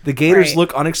 The gators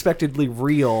look unexpectedly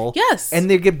real. Yes. And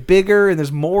they get bigger and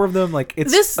there's more of them. Like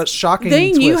it's a shocking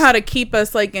They knew twist. how to keep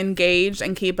us like engaged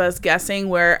and keep us guessing,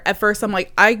 where at first I'm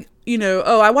like, I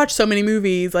watch so many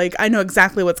movies, like I know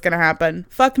exactly what's gonna happen.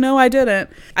 Fuck no, I didn't.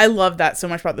 I love that so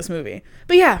much about this movie.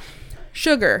 But yeah,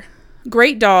 Sugar.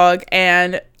 Great dog,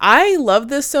 and I love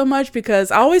this so much because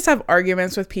I always have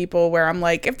arguments with people where I'm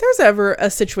like, if there's ever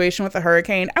a situation with a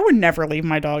hurricane, I would never leave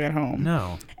my dog at home.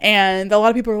 No. And a lot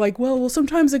of people are like, well,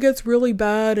 sometimes it gets really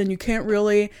bad and you can't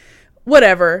really...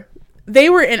 Whatever. They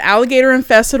were in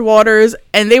alligator-infested waters,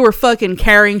 and they were fucking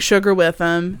carrying Sugar with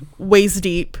them, waist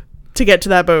deep, to get to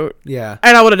that boat. Yeah.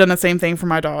 And I would have done the same thing for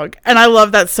my dog. And I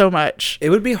love that so much. It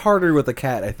would be harder with a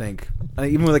cat, I think.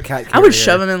 Even with a cat carrier. I would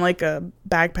shove him in like a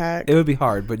backpack. It would be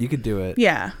hard, but you could do it.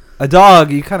 Yeah. A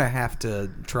dog, you kind of have to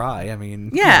try. I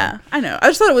mean. Yeah, I know. I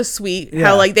just thought it was sweet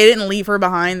how like they didn't leave her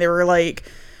behind. They were like,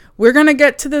 we're going to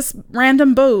get to this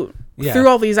random boat through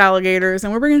all these alligators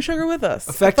and we're bringing Sugar with us.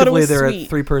 Effectively, they're a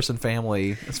 3-person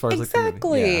family as far as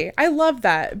exactly. I love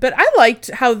that. But I liked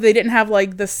how they didn't have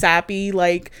like the sappy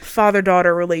like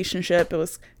father-daughter relationship. It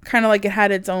was kind of like it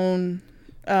had its own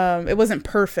it wasn't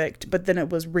perfect, but then it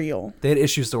was real. They had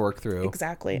issues to work through.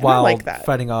 Exactly. And while I like that.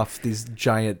 Fighting off these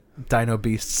giant dino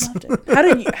beasts. How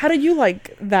did you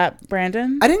like that,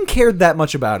 Brandon? I didn't care that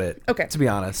much about it. Okay. To be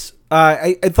honest.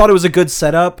 I thought it was a good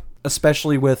setup,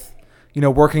 especially with,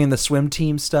 working in the swim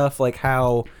team stuff, like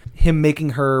how him making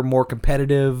her more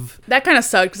competitive. That kind of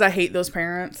sucked because I hate those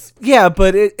parents. Yeah,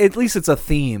 but at least it's a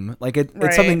theme. Like it's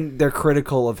Right. something they're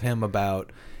critical of him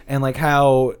about. And like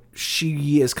how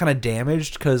she is kind of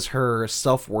damaged because her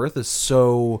self-worth is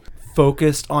so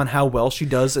focused on how well she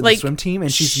does in the swim team,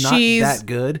 and she's not that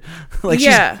good. Like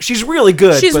she's really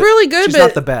good. She's really good, she's but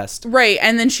not the best. Right,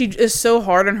 and then she is so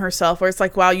hard on herself where it's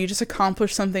like, wow, you just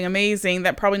accomplished something amazing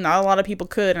that probably not a lot of people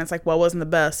could, and it's like, well, it wasn't the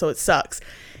best, so it sucks.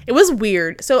 It was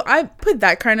weird. So I put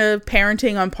that kind of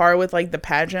parenting on par with like the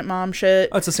pageant mom shit.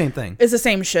 Oh, it's the same thing. It's the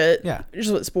same shit. Yeah.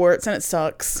 Just with sports, and it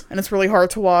sucks. And it's really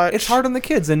hard to watch. It's hard on the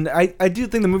kids, and I do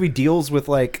think the movie deals with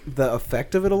like the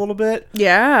effect of it a little bit.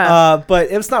 Yeah.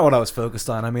 But it's not what I was focused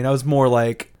on. I mean, I was more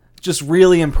like just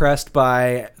really impressed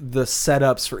by the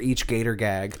setups for each gator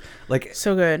gag. Like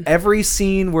so good. Every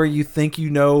scene where you think you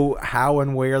know how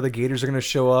and where the gators are going to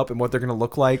show up and what they're going to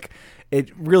look like, it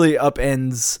really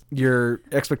upends your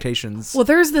expectations. Well,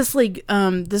 there's this like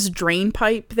this drain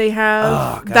pipe they have.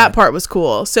 Oh, God. That part was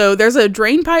cool. So there's a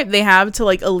drain pipe they have to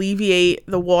like alleviate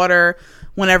the water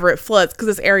whenever it floods, because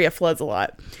this area floods a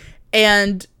lot.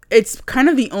 And it's kind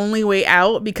of the only way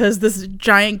out because this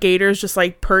giant gator is just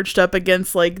like perched up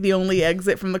against like the only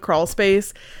exit from the crawl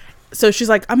space. So she's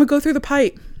like, I'm gonna go through the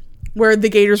pipe where the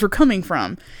gators were coming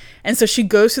from. And so she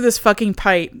goes through this fucking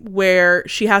pipe where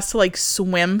she has to like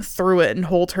swim through it and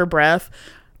hold her breath.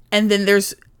 And then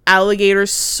there's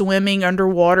alligators swimming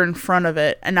underwater in front of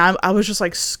it. And I was just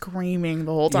like screaming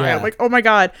the whole time. Yeah. I'm like, oh my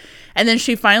God. And then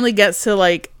she finally gets to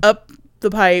like up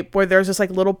the pipe where there's this like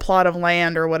little plot of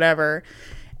land or whatever.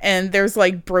 And there's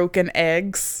like broken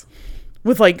eggs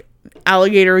with like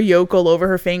alligator yolk all over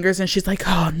her fingers, and she's like,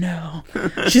 oh no,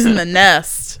 she's in the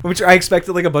nest. Which I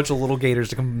expected like a bunch of little gators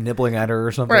to come nibbling at her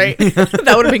or something. Right.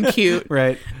 That would have been cute.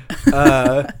 Right.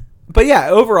 But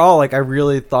yeah, overall, like I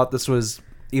really thought this was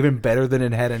even better than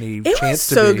it had any chance to be. It was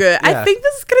so good. Yeah. I think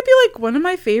this is gonna be like one of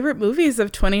my favorite movies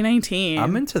of 2019.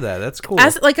 I'm into that. That's cool.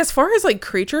 As far as like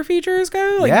creature features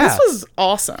go, like this was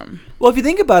awesome. Well, if you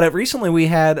think about it, recently we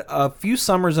had a few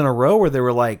summers in a row where there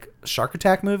were like shark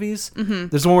attack movies. Mm-hmm.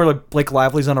 There's one where like Blake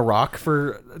Lively's on a rock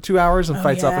for 2 hours and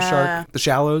fights off a shark, The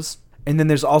Shallows. And then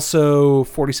there's also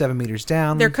 47 Meters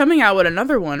Down. They're coming out with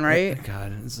another one, right? Oh,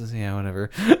 God, yeah, whatever.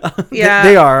 Yeah,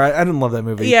 they are. I didn't love that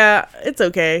movie. Yeah, it's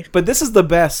okay. But this is the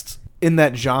best in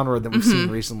that genre that we've seen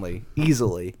recently,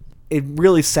 easily. It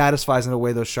really satisfies in a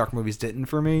way those shark movies didn't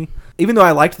for me. Even though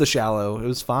I liked The Shallow, it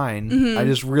was fine. I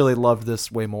just really loved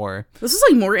this way more. This is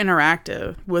like more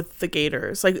interactive with the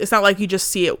gators. Like it's not like you just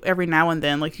see it every now and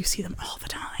then. Like you see them all the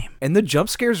time. And the jump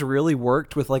scares really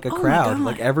worked with like a crowd.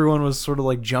 Like everyone was sort of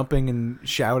like jumping and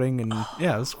shouting, and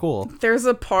yeah, it was cool. There's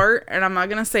a part, and I'm not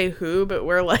gonna say who, but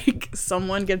where like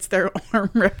someone gets their arm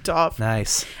ripped off.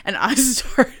 Nice. And I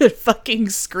started fucking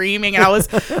screaming. I was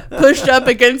pushed up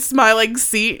against my like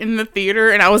seat in the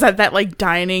theater, and I was at that like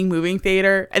dining moving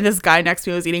theater, and this guy next to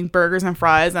me was eating burgers and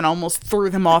fries, and I almost threw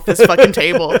him off his fucking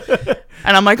table.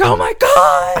 And I'm like, oh my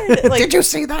God! Like, did you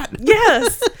see that?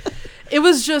 Yes. It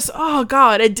was just, oh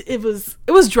God, it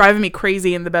was driving me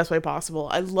crazy in the best way possible.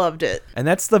 I loved it. And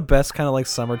that's the best kind of like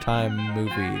summertime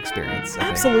movie experience, I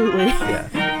think. Absolutely. Yeah.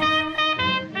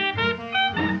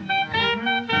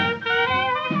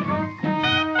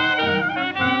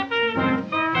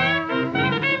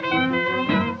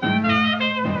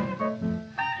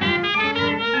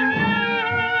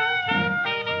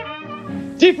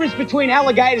 Difference between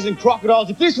alligators and crocodiles.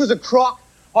 If this was a croc,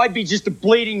 I'd be just a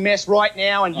bleeding mess right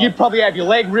now, and you'd probably have your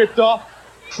leg ripped off.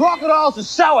 Crocodiles are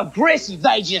so aggressive,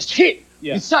 they just hit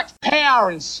with such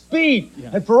power and speed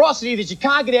and ferocity that you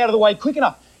can't get out of the way quick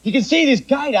enough. You can see this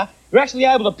gator, you're actually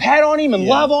able to pat on him and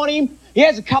love on him. He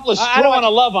has a couple of strikes. I don't want to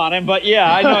love on him, but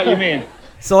yeah, I know what you mean.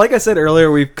 So like I said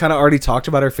earlier, we've kind of already talked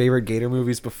about our favorite gator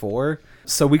movies before.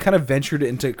 So we kind of ventured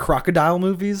into crocodile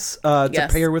movies to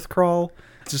pair with Crawl,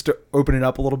 just to open it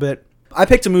up a little bit. I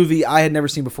picked a movie I had never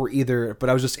seen before either, but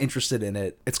I was just interested in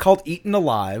it. It's called Eaten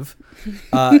Alive.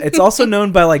 It's also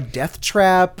known by like Death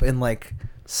Trap and like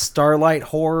Starlight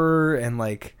Horror and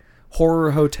like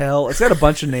Horror Hotel. It's got a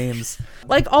bunch of names.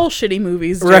 Like all shitty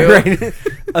movies do. Right.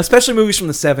 Especially movies from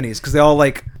the 70s, because they all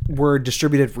like were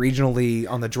distributed regionally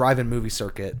on the drive-in movie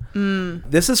circuit.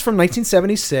 This is from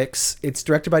 1976. It's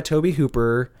directed by Tobe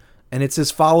Hooper, and it's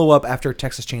his follow-up after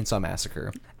Texas Chainsaw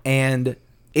Massacre. And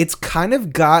it's kind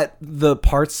of got the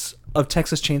parts of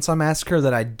Texas Chainsaw Massacre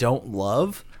that I don't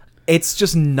love. It's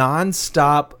just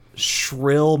nonstop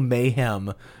shrill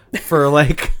mayhem for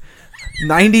like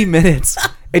 90 minutes.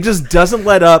 It just doesn't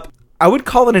let up. I would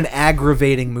call it an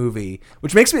aggravating movie,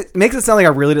 which makes it sound like I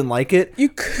really didn't like it. You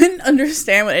couldn't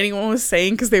understand what anyone was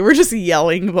saying because they were just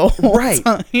yelling the whole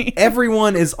time.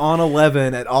 Everyone is on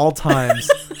 11 at all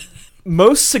times.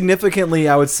 Most significantly,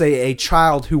 I would say a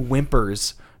child who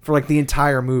whimpers for like the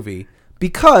entire movie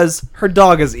because her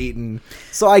dog is eaten.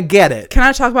 So I get it. Can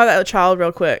I talk about that child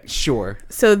real quick? Sure.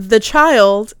 So the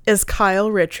child is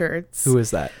Kyle Richards. Who is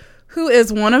that? Who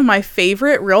is one of my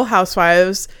favorite Real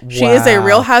Housewives. She is a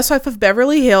Real Housewife of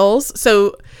Beverly Hills.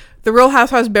 So the Real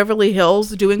Housewives of Beverly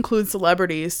Hills do include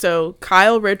celebrities. So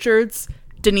Kyle Richards,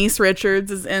 Denise Richards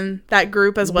is in that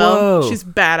group as well. Whoa. She's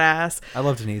badass. I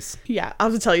love Denise. Yeah, I'll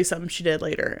have to tell you something she did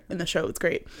later in the show. It's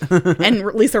great. And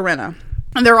Lisa Rinna.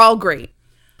 And they're all great.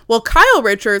 Well, Kyle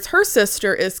Richards, her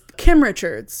sister is Kim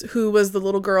Richards, who was the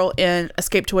little girl in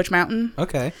Escape to Witch Mountain.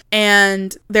 Okay.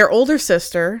 And their older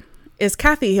sister is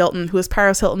Kathy Hilton, who is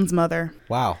Paris Hilton's mother.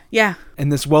 Wow. Yeah.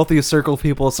 And this wealthiest circle of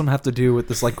people, some have to do with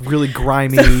this like really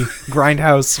grimy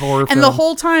grindhouse horror film. And the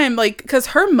whole time, like, because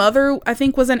her mother, I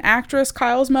think, was an actress,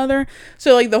 Kyle's mother.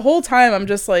 So, like, the whole time, I'm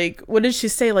just like, what did she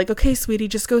say? Like, okay, sweetie,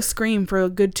 just go scream for a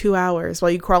good 2 hours while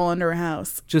you crawl under a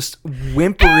house. Just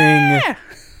whimpering.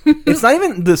 It's not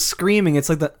even the screaming. It's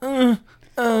like the,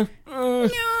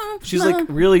 She's like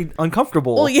really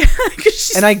uncomfortable. Well, yeah.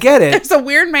 And I get it. There's a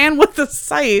weird man with a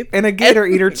scythe. And a gator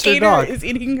eats her dog. Is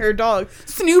eating her dog.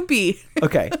 Snoopy.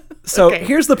 Okay. So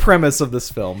here's the premise of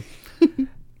this film.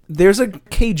 There's a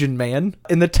Cajun man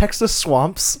in the Texas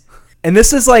swamps. And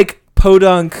this is like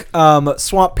podunk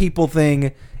swamp people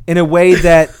thing in a way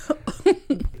that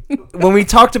when we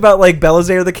talked about like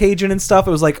Belizaire the Cajun and stuff,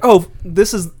 it was like, oh,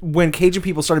 this is when Cajun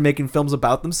people started making films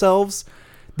about themselves.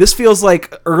 This feels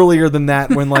like earlier than that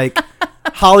when like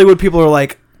Hollywood people are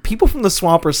like, people from the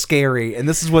swamp are scary, and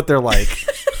this is what they're like.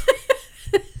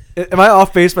 Am I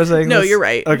off base by saying this? No, you're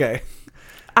right. Okay.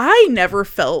 I never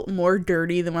felt more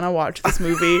dirty than when I watched this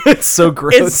movie. It's so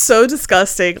gross. It's so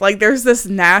disgusting. Like, there's this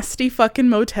nasty fucking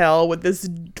motel with this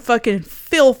fucking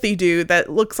filthy dude that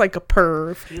looks like a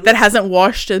perv that hasn't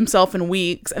washed himself in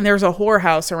weeks, and there's a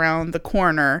whorehouse around the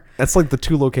corner. That's like the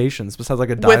two locations besides like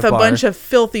a dive with bar. a bunch of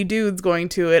filthy dudes going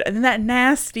to it, and then that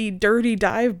nasty, dirty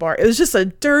dive bar. It was just a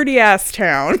dirty ass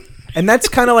town. And that's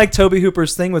kind of like Tobe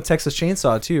Hooper's thing with Texas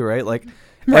Chainsaw too, right? Like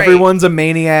right. Everyone's a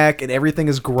maniac and everything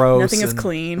is gross. Nothing is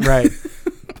clean. Right.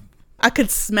 I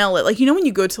could smell it. Like, you know when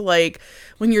you go to, like,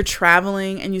 when you're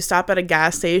traveling and you stop at a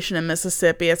gas station in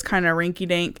Mississippi, it's kind of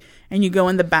rinky-dink, and you go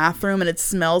in the bathroom and it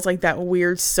smells like that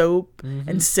weird soap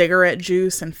and cigarette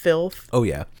juice and filth. Oh,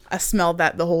 yeah. I smelled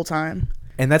that the whole time.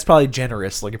 And that's probably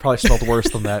generous. Like, it probably smelled worse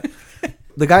than that.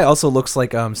 The guy also looks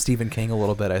like Stephen King a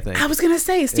little bit, I think. I was going to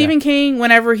say, Stephen King,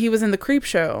 whenever he was in the Creep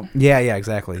Show. Yeah,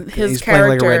 exactly. He's playing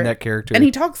like a redneck character. And he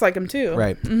talks like him, too.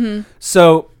 Right. Mm-hmm.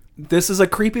 So, this is a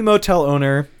creepy motel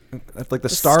owner, like the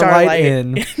Starlight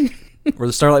Inn, or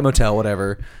the Starlight Motel,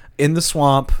 whatever, in the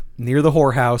swamp, near the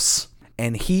whorehouse,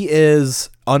 and he is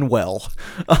unwell.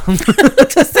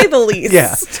 To say the least.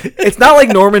 Yeah. It's not like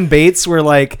Norman Bates where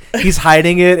like he's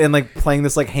hiding it and like playing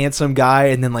this like handsome guy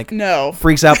and then like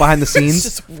freaks out behind the scenes.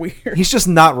 It's just weird. He's just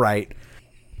not right.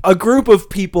 A group of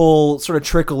people sort of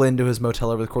trickle into his motel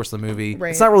over the course of the movie.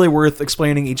 Right. It's not really worth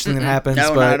explaining each thing that happens. No,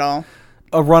 but not at all.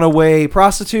 A runaway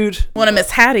prostitute. One of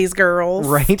Miss Hattie's girls.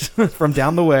 Right. From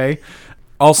down the way.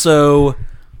 Also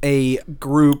a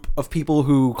group of people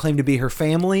who claim to be her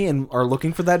family and are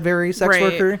looking for that very sex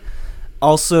worker.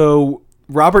 Also,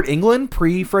 Robert Englund,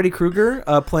 pre-Freddy Krueger,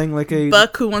 playing like a...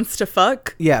 Buck who wants to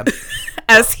fuck. Yeah.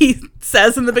 As he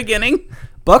says in the beginning.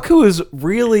 Buck who is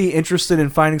really interested in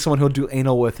finding someone who'll do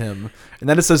anal with him. And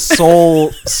that is his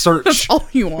sole search. That's all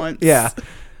he wants. Yeah.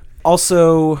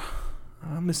 Also...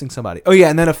 I'm missing somebody. Oh, yeah,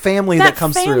 and then a family that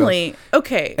comes through.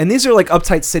 Okay. And these are like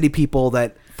uptight city people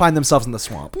that find themselves in the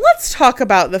swamp. Let's talk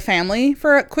about the family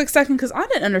for a quick second, because I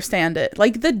didn't understand it.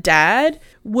 Like, the dad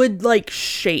would, like,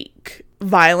 shake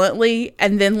violently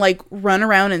and then, like, run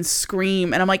around and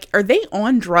scream. And I'm like, are they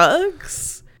on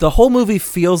drugs? The whole movie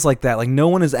feels like that. Like, no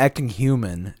one is acting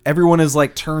human. Everyone is,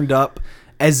 like, turned up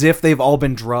as if they've all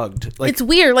been drugged. Like, it's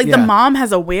weird. Like, the mom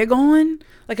has a wig on,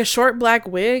 like a short black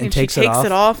wig, and she takes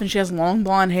it off, and she has long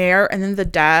blonde hair. And then the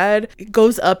dad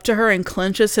goes up to her and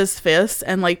clenches his fist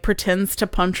and, like, pretends to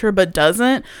punch her but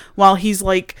doesn't, while he's,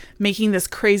 like, making this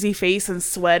crazy face and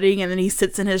sweating. And then he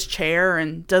sits in his chair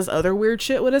and does other weird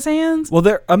shit with his hands. Well,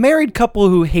 they're a married couple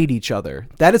who hate each other.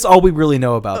 That is all we really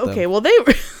know about them. Okay, well,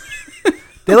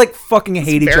 they like fucking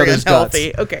hate each other's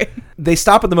unhealthy. guts. Okay. They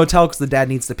stop at the motel because the dad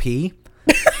needs to pee.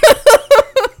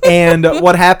 And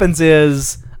what happens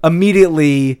is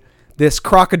immediately this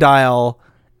crocodile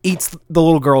eats the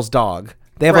little girl's dog.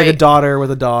 They have like a daughter with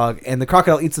a dog, and the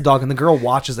crocodile eats the dog, and the girl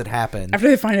watches it happen. After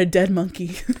they find a dead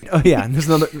monkey. Oh yeah, and there's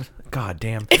another. God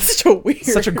damn, it's so weird.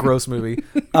 Such a gross movie.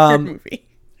 Weird movie.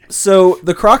 So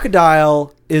the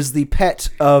crocodile is the pet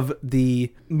of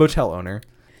the motel owner.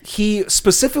 He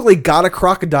specifically got a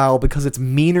crocodile because it's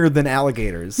meaner than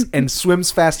alligators and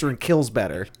swims faster and kills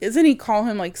better. Isn't he call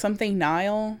him like something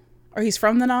Nile? Or he's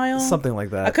from the Nile? Something like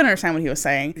that. I couldn't understand what he was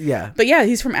saying. Yeah. But yeah,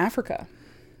 he's from Africa.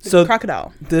 So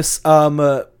crocodile. This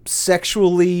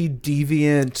sexually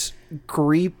deviant,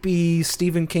 creepy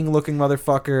Stephen King looking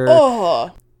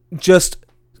motherfucker just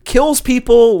kills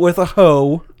people with a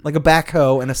hoe, like a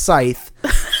backhoe and a scythe,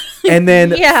 and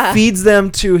then feeds them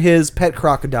to his pet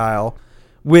crocodile,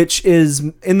 which is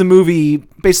in the movie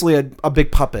basically a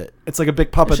big puppet. It's like a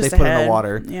big puppet they put in the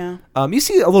water. Yeah. You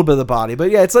see a little bit of the body, but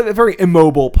yeah, it's like a very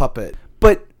immobile puppet.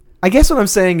 But I guess what I'm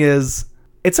saying is,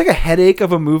 it's like a headache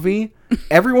of a movie.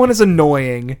 Everyone is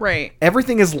annoying. Right.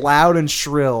 Everything is loud and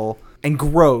shrill and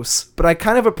gross, but I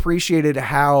kind of appreciated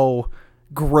how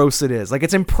gross it is. Like,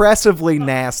 it's impressively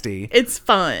nasty. It's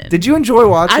fun. Did you enjoy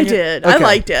watching it? I did. Okay. I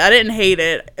liked it. I didn't hate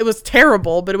it. It was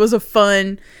terrible, but it was a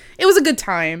good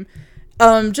time.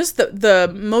 Just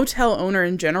the motel owner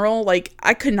in general, like,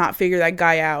 I could not figure that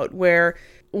guy out, where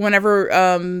whenever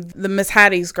the Miss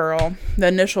Hattie's girl, the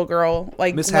initial girl,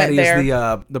 like, Miss went Hattie there,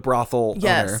 is the brothel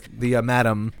owner, the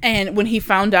madam. And when he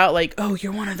found out, like, oh,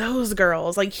 you're one of those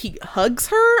girls, like, he hugs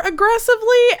her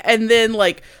aggressively and then,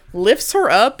 like, lifts her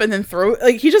up and then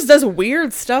he just does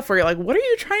weird stuff where you're like, what are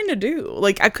you trying to do?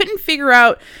 Like, I couldn't figure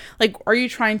out, like, are you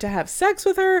trying to have sex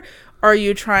with her? Are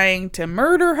you trying to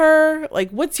murder her?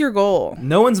 Like, what's your goal?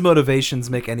 No one's motivations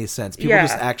make any sense. People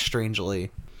just act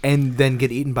strangely and then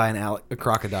get eaten by a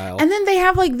crocodile. And then they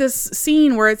have, like, this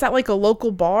scene where it's at, like, a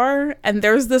local bar, and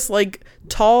there's this, like,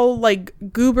 tall, like,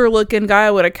 goober-looking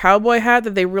guy with a cowboy hat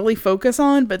that they really focus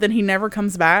on, but then he never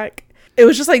comes back. It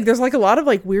was just, like, there's, like, a lot of,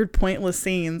 like, weird, pointless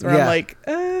scenes where I'm like,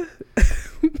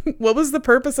 what was the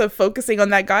purpose of focusing on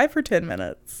that guy for 10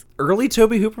 minutes? Early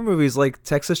Tobe Hooper movies like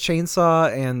Texas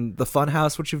Chainsaw and The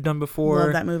Funhouse, which you've done before.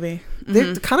 Love that movie.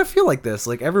 They kind of feel like this.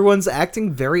 Like, everyone's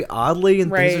acting very oddly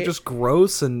and things are just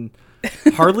gross and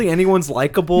hardly anyone's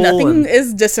likable. Nothing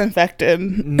is disinfected.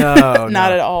 No.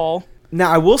 Not at all.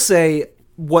 Now, I will say,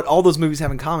 what all those movies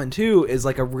have in common, too, is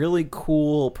like a really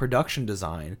cool production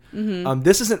design.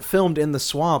 This isn't filmed in the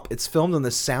swamp. It's filmed on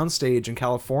this soundstage in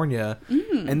California.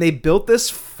 And they built this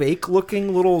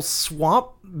fake-looking little swamp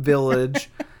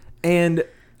village. And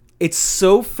it's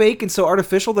so fake and so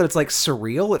artificial that it's like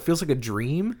surreal. It feels like a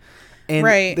dream. And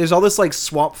there's all this like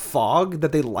swamp fog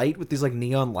that they light with these like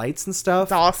neon lights and stuff.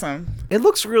 It's awesome. It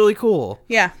looks really cool.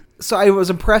 Yeah. So I was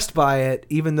impressed by it,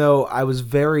 even though I was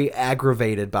very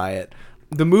aggravated by it.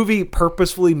 The movie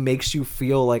purposefully makes you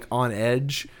feel like on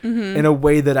edge in a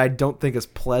way that I don't think is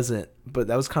pleasant, but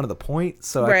that was kind of the point.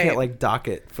 So I can't like dock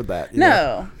it for that.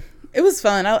 No. It was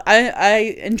fun.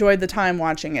 I enjoyed the time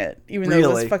watching it, even though it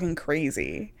was fucking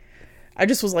crazy. I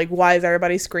just was like, why is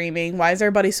everybody screaming? Why is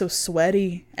everybody so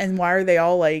sweaty? And why are they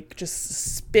all like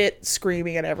just spit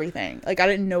screaming at everything? Like, I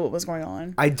didn't know what was going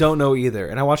on. I don't know either.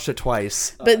 And I watched it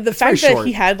twice. But the fact that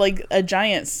he had like a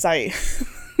giant scythe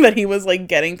that he was like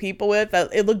getting people with,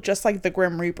 that it looked just like the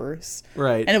Grim Reapers.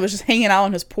 Right. And it was just hanging out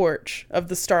on his porch of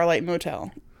the Starlight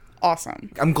Motel.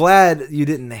 Awesome. I'm glad you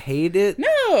didn't hate it.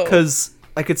 No. Because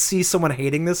I could see someone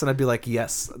hating this and I'd be like,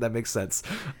 yes, that makes sense.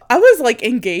 I was like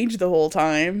engaged the whole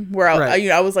time where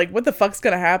I was like, what the fuck's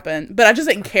gonna happen? But I just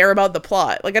didn't care about the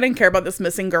plot. Like, I didn't care about this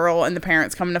missing girl and the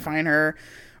parents coming to find her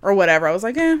or whatever. I was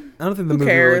like, I don't think the movie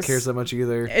really cares that much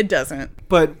either. It doesn't.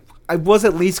 But I was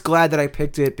at least glad that I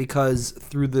picked it because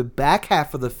through the back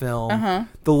half of the film,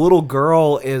 the little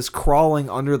girl is crawling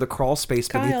under the crawl space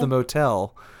beneath the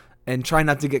motel. And try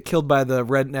not to get killed by the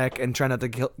redneck and try not to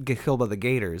get killed by the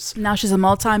gators. Now she's a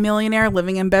multimillionaire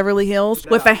living in Beverly Hills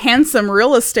with a handsome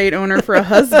real estate owner for a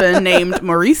husband named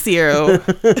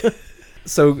Mauricio.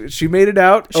 So she made it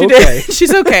out. She did.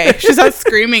 She's okay. She's not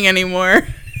screaming anymore.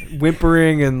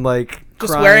 Whimpering and like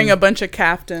Just crying. wearing a bunch of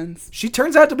caftans. She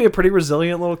turns out to be a pretty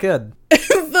resilient little kid.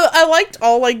 I liked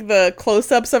all like the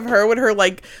close-ups of her with her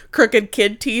like crooked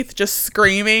kid teeth just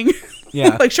screaming.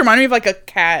 Yeah. Like she reminded me of like a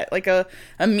cat, like a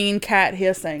mean cat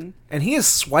hissing. And he is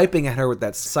swiping at her with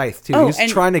that scythe too. Oh, He's and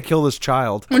trying to kill this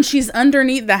child. When she's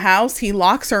underneath the house, he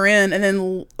locks her in and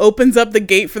then opens up the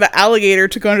gate for the alligator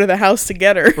to go into the house to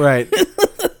get her. Right.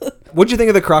 What'd you think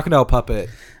of the crocodile puppet?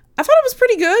 I thought it was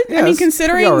pretty good. Yeah, I mean, it's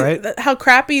considering pretty all right. how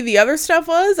crappy the other stuff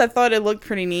was, I thought it looked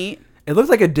pretty neat. It looked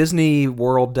like a Disney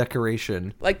World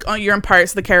decoration. Like you're in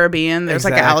Pirates of the Caribbean, there's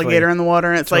like an alligator in the water,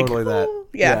 and it's totally like, that.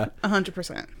 Yeah,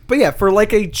 100%. But yeah, for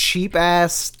like a cheap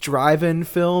ass drive-in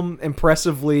film,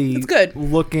 impressively It's good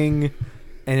looking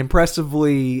and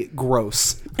impressively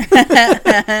gross.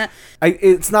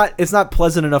 It's not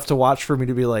pleasant enough to watch for me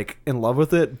to be like in love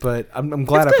with it, but I'm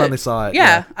glad I finally saw it.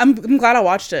 Yeah, I'm glad I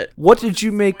watched it. What did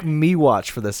you make me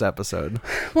watch for this episode?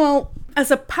 Well, as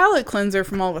a palate cleanser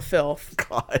from all the filth,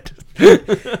 God.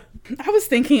 I was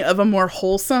thinking of a more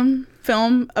wholesome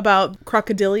film about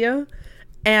Crocodilia,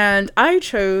 and I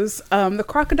chose The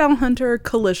Crocodile Hunter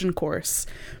Collision Course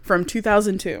from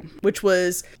 2002, which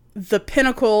was the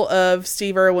pinnacle of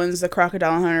Steve Irwin's The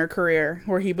Crocodile Hunter career,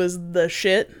 where he was the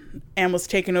shit and was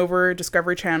taking over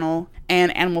Discovery Channel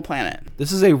and Animal Planet.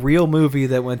 This is a real movie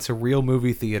that went to real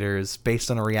movie theaters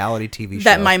based on a reality TV show.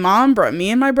 That my mom brought me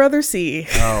and my brother see.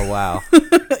 Oh, wow.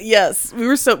 Yes, we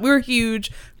were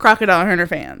huge Crocodile Hunter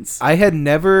fans. I had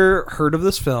never heard of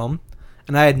this film,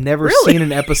 and I had never seen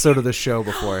an episode of the show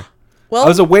before. Well, I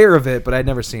was aware of it, but I'd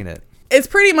never seen it. It's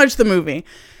pretty much the movie.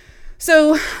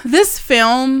 So this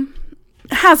film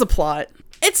has a plot.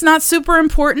 It's not super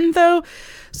important though.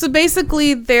 So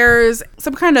basically there's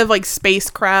some kind of like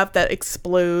spacecraft that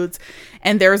explodes,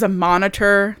 and there's a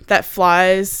monitor that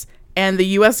flies, and the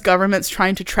US government's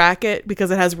trying to track it because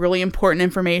it has really important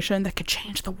information that could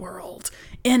change the world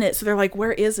in it. So they're like,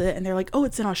 where is it? And they're like, oh,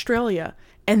 it's in Australia.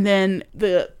 And then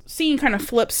the scene kind of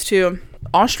flips to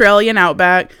Australian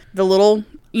outback, the little,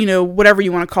 whatever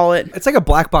you want to call it. It's like a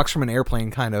black box from an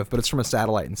airplane, kind of, but it's from a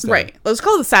satellite instead. Right. Let's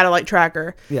call it the satellite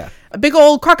tracker. Yeah. A big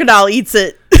old crocodile eats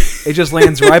it. It just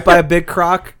lands right by a big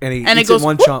croc, and he eats it in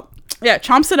one whoop. chomp. Yeah,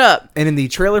 chomps it up. And in the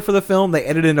trailer for the film, they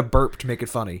edited in a burp to make it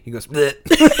funny. He goes, bleh.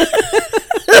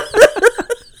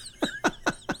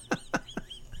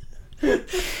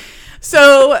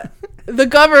 So the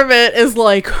government is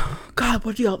like, God,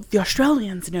 what do the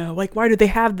Australians know? Like, why do they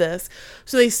have this?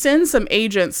 So they send some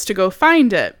agents to go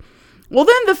find it. Well,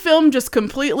 then the film just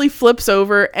completely flips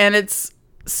over, and it's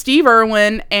Steve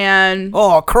Irwin and...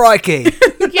 Oh, crikey.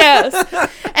 Yes.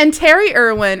 And Terry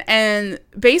Irwin, and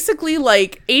basically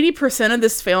like 80% of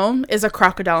this film is a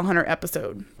Crocodile Hunter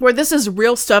episode, where this is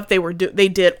real stuff they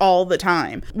did all the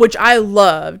time, which I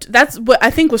loved. That's what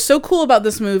I think was so cool about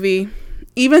this movie,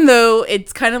 even though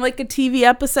it's kind of like a TV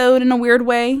episode in a weird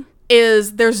way,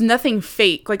 is there's nothing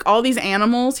fake. Like all these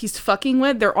animals he's fucking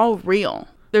with, they're all real.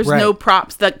 There's no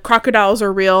props. The crocodiles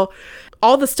are real.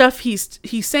 All the stuff he's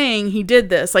saying, he did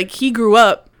this. Like he grew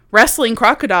up wrestling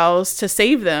crocodiles to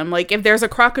save them. Like if there's a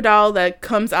crocodile that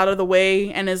comes out of the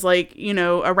way and is like,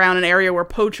 around an area where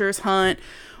poachers hunt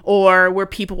or where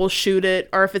people will shoot it,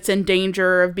 or if it's in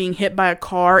danger of being hit by a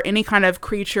car, any kind of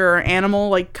creature or animal,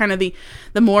 like kind of the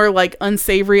more like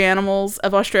unsavory animals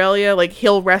of Australia, like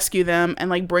he'll rescue them and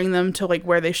like bring them to like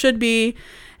where they should be,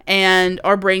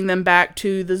 or bring them back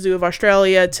to the Zoo of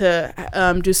Australia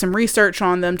to do some research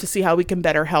on them to see how we can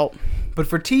better help. But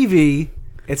for TV,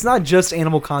 it's not just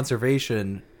animal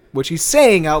conservation, which he's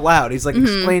saying out loud. He's like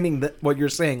explaining what you're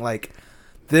saying. Like,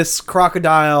 this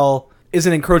crocodile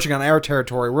isn't encroaching on our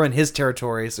territory. We're in his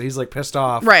territory. So he's like pissed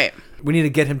off. Right. We need to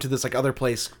get him to this like other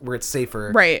place where it's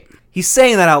safer. Right. He's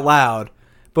saying that out loud.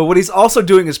 But what he's also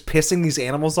doing is pissing these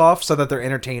animals off so that they're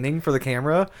entertaining for the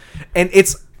camera. And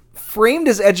it's framed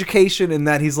as education in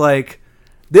that he's like,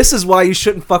 this is why you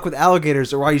shouldn't fuck with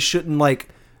alligators, or why you shouldn't like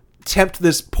tempt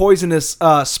this poisonous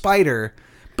spider.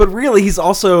 But really, he's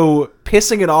also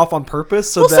pissing it off on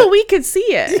purpose so we could see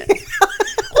it.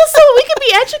 So we could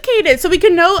be educated, so we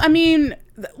can know. I mean,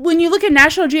 when you look at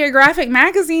National Geographic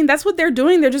magazine, that's what they're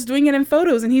doing. They're just doing it in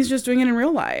photos, and he's just doing it in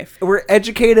real life. We're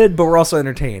educated, but we're also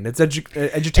entertained. It's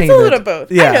edutainment. It's a little of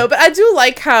both. Yeah. I know, but I do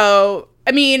like how,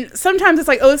 I mean, sometimes it's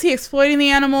like, oh, is he exploiting the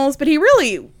animals? But he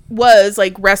really was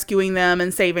like rescuing them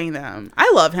and saving them.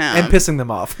 I love him. And pissing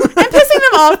them off.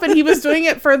 But he was doing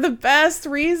it for the best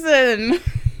reason.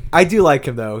 I do like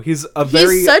him, though. He's such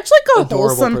like a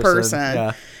wholesome person.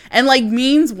 Yeah. and like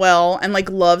means well and like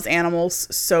loves animals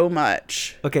so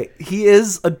much. Okay, he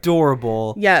is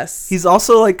adorable. Yes. He's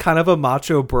also like kind of a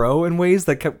macho bro in ways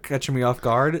that kept catching me off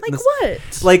guard. Like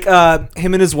what? Like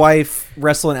him and his wife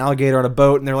wrestle an alligator on a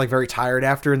boat, and they're like very tired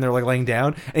after, and they're like laying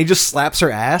down, and he just slaps her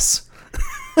ass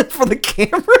for the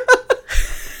camera.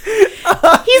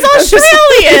 He's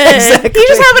Australian. Exactly. He's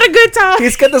just having a good time.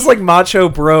 He's got this like macho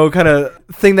bro kind of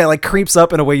thing that like creeps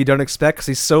up in a way you don't expect because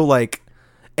he's so like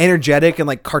energetic and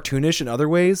like cartoonish in other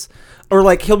ways. Or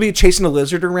like he'll be chasing a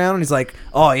lizard around and he's like,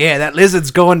 "Oh yeah, that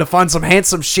lizard's going to find some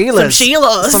handsome Sheilas,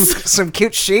 some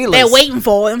cute Sheilas. They're waiting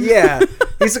for him." Yeah,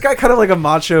 he's got kind of like a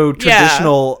macho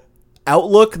traditional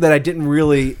outlook that I didn't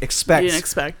really expect. You didn't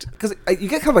expect because you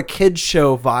get kind of a kid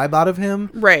show vibe out of him,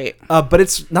 right? But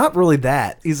it's not really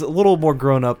that. He's a little more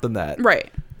grown up than that,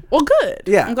 right? Well, good.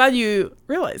 Yeah, I'm glad you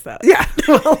realized that. Yeah.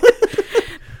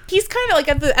 He's kind of like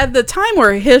at the time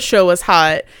where his show was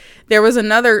hot. There was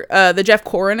another, the Jeff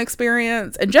Corwin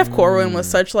Experience, and Jeff Corwin was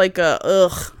such like a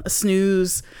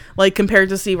snooze, like compared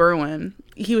to Steve Irwin.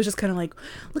 He was just kind of like,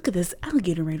 look at this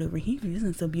alligator right over here. Isn't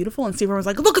it so beautiful? And Steve Irwin was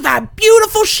like, look at that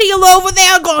beautiful Sheila over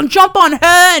there. Go and jump on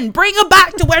her and bring her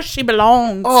back to where she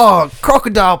belongs. Oh,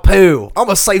 crocodile poo. I'm going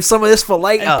to save some of this for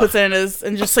later. And puts it in his,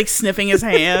 and just like sniffing his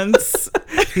hands.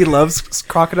 He loves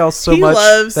crocodiles so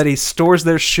much that he stores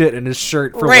their shit in his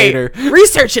shirt for later.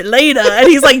 Research it later. And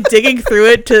he's like digging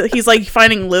through it he's like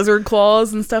finding lizard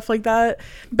claws and stuff like that.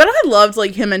 But I loved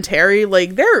like him and Terry,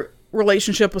 like their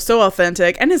relationship was so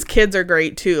authentic, and his kids are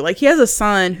great too. Like he has a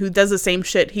son who does the same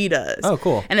shit he does. Oh,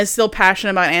 cool. And is still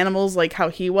passionate about animals like how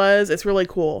he was. It's really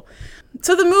cool.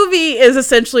 So the movie is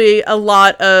essentially a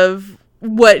lot of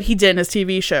what he did in his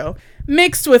TV show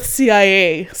mixed with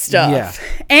CIA stuff. Yeah.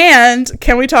 And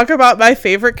can we talk about my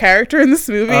favorite character in this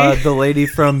movie? The lady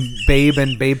from Babe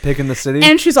and Babe Pig in the City.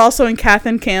 And she's also in Kath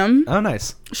and Kim. Oh,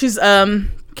 nice. She's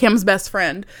Kim's best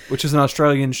friend, which is an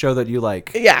Australian show that you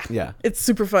like. Yeah, it's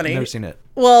super funny. I've never seen it.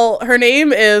 Well, her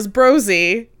name is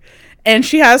Brosie, and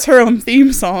she has her own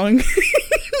theme song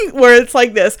where it's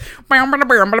like this,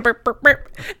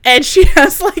 and she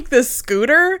has like this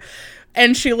scooter,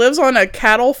 and she lives on a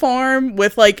cattle farm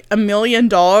with like 1 million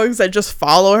dogs that just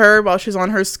follow her while she's on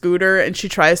her scooter, and she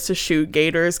tries to shoot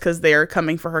gators because they are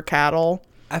coming for her cattle.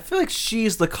 I feel like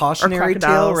she's the cautionary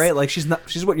tale, right? Like she's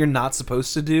what you're not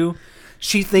supposed to do.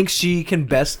 She thinks she can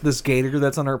best this gator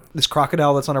this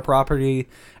crocodile that's on her property,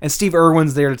 and Steve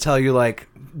Irwin's there to tell you like,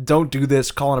 don't do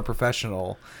this, call in a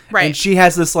professional. Right. And she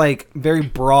has this like very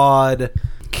broad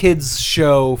kids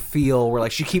show feel where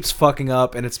like she keeps fucking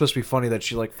up, and it's supposed to be funny that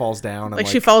she like falls down. Like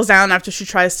she falls down after she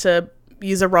tries to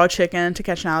use a raw chicken to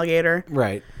catch an alligator.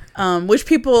 Right. Which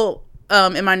people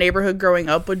in my neighborhood growing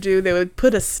up would do. They would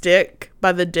put a stick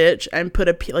by the ditch and put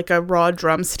a raw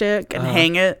drumstick and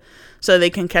hang it so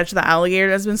they can catch the alligator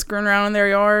that's been screwing around in their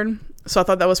yard. So I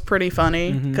thought that was pretty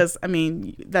funny because, I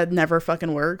mean, that never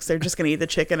fucking works. They're just going to eat the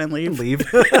chicken and leave.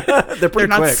 They're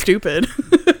not quick. Stupid.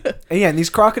 And yeah, and these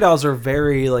crocodiles are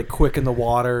very like quick in the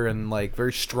water and like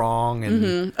very strong.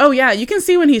 And Oh yeah, you can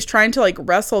see when he's trying to like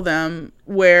wrestle them,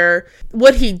 where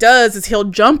what he does is he'll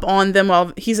jump on them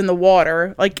while he's in the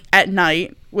water, like at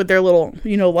night with their little,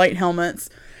 light helmets.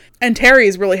 And Terry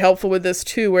is really helpful with this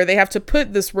too, where they have to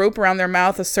put this rope around their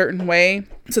mouth a certain way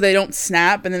so they don't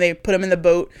snap, and then they put them in the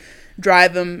boat,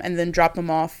 drive them, and then drop them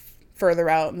off further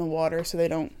out in the water so they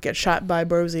don't get shot by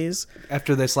brosies.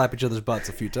 After they slap each other's butts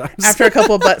a few times. After a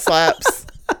couple of butt slaps.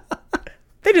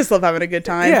 They just love having a good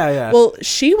time. Yeah. Well,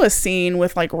 she was seen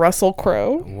with like Russell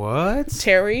Crowe. What?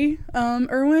 Terry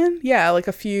Irwin. Yeah, like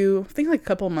a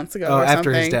couple of months ago. Oh, or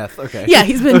after something. his death. Okay. Yeah,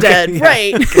 he's been dead. Yeah.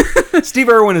 Right. Steve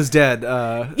Irwin is dead.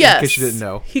 Yes. In case you didn't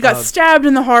know. He got stabbed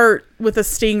in the heart with a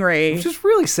stingray. Which is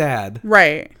really sad.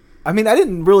 Right. I mean, I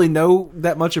didn't really know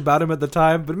that much about him at the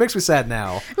time, but it makes me sad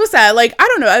now. It was sad. Like, I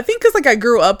don't know. I think because, like, I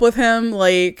grew up with him.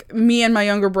 Like, me and my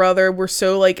younger brother were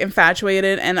so, like,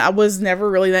 infatuated, and I was never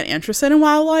really that interested in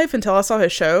wildlife until I saw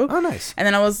his show. Oh, nice. And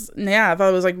then I thought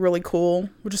it was, like, really cool.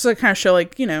 Just to kind of show,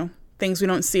 like, things we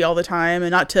don't see all the time. And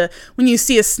not to, when you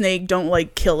see a snake, don't,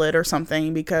 like, kill it or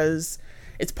something because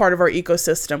it's part of our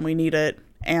ecosystem. We need it.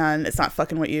 And it's not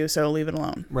fucking with you, so leave it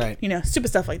alone. Right. Stupid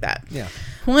stuff like that. Yeah.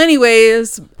 Well,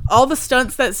 anyways, all the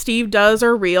stunts that Steve does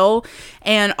are real,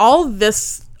 and all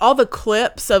the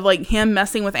clips of like him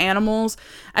messing with animals,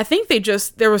 I think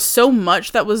there was so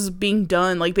much that was being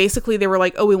done. Like basically they were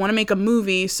like, oh, we want to make a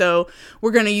movie, so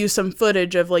we're going to use some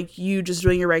footage of like you just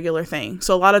doing your regular thing.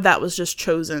 So a lot of that was just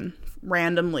chosen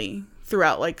randomly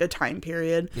throughout like a time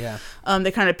period. Yeah. They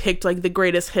kind of picked like the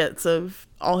greatest hits of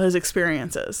all his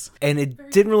experiences. And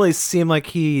it didn't really seem like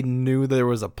he knew there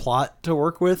was a plot to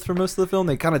work with for most of the film.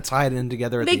 They kind of tied it in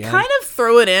together at the end. They kind of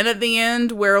throw it in at the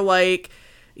end where like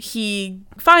he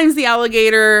finds the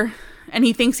alligator and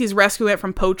he thinks he's rescuing it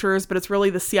from poachers, but it's really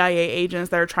the CIA agents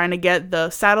that are trying to get the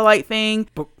satellite thing.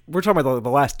 But we're talking about the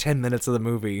last 10 minutes of the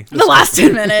movie. The last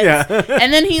 10 minutes. Yeah.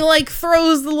 And then he like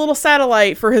throws the little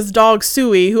satellite for his dog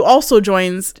Suey, who also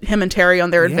joins him and Terry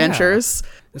on their adventures.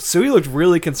 Suey looked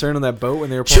really concerned on that boat when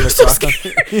they were pulling the croc on.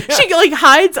 Yeah. She like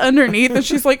hides underneath and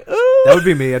she's like, "Ooh." That would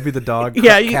be me. I'd be the dog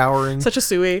cowering. Such a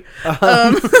Suey.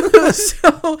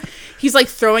 So he's like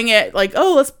throwing it like,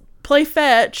 "Oh, let's play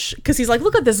fetch," because he's like,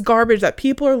 look at this garbage that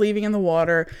people are leaving in the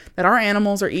water that our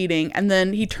animals are eating. And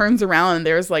then he turns around and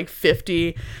there's like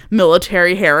 50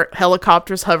 military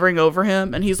helicopters hovering over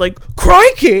him and he's like,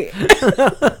 crikey.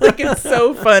 Like, it's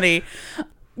so funny.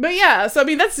 But yeah, so I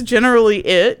mean that's generally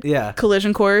it. Yeah.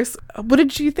 Collision Course. What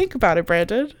did you think about it,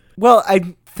 Brandon? Well,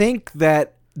 I think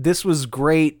that this was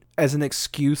great as an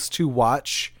excuse to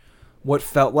watch what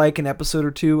felt like an episode or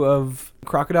two of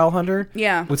Crocodile Hunter.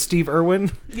 Yeah. With Steve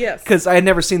Irwin. Yes. Because I had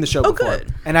never seen the show before.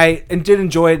 Good. And I did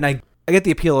enjoy it, and I get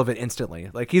the appeal of it instantly.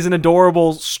 Like, he's an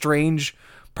adorable, strange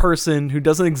person who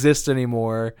doesn't exist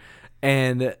anymore.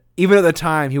 And even at the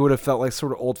time, he would have felt like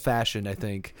sort of old-fashioned, I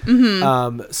think.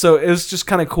 Mm-hmm. So it was just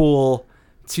kind of cool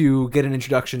to get an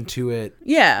introduction to it.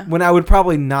 Yeah. When I would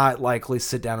probably not likely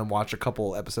sit down and watch a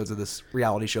couple episodes of this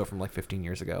reality show from like 15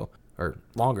 years ago. Or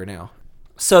longer now.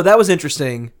 So that was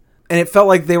interesting, and it felt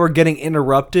like they were getting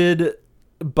interrupted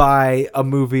by a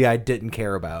movie I didn't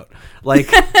care about. Like,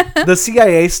 the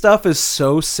CIA stuff is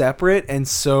so separate and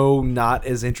so not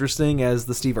as interesting as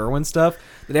the Steve Irwin stuff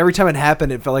that every time it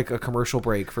happened, it felt like a commercial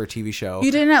break for a TV show.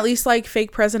 You didn't at least like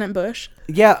fake President Bush?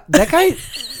 Yeah, that guy...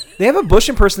 They have a Bush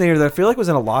impersonator that I feel like was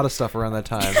in a lot of stuff around that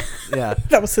time. Yeah.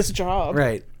 That was his job.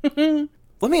 Right.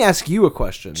 Let me ask you a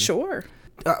question. Sure.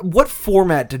 What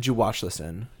format did you watch this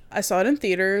in? I saw it in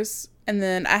theaters, and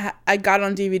then I got it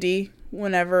on DVD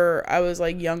whenever I was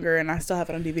like younger, and I still have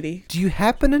it on DVD. Do you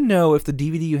happen to know if the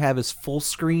DVD you have is full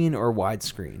screen or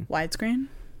widescreen? Widescreen?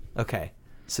 Okay,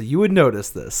 so you would notice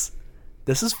this.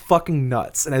 This is fucking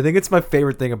nuts, and I think it's my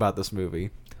favorite thing about this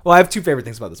movie. Well, I have two favorite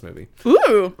things about this movie.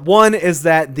 Ooh. One is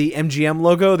that the MGM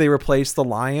logo, they replaced the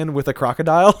lion with a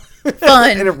crocodile.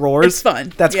 Fun. And it roars. It's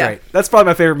fun. That's great. That's probably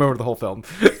my favorite moment of the whole film.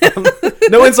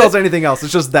 No insults or anything else.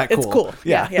 It's just that cool. It's cool.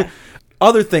 Yeah.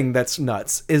 Other thing that's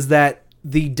nuts is that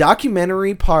the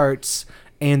documentary parts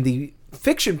and the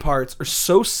fiction parts are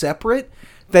so separate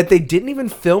that they didn't even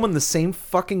film in the same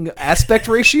fucking aspect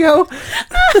ratio.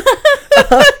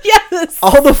 Yes.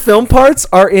 All the film parts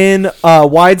are in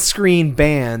widescreen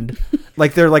band,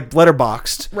 like they're like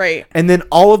letterboxed, Right. And then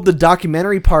all of the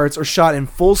documentary parts are shot in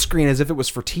full screen as if it was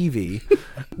for TV.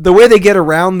 The way they get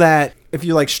around that, if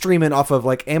you like stream it off of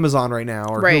like Amazon right now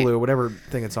or Right. Hulu, whatever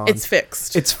thing it's on, It's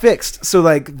fixed. It's fixed. So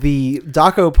like the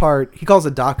doco part, he calls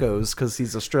it docos because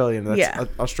he's Australian. That's Yeah. an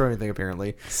Australian thing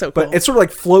apparently. So cool. But it sort of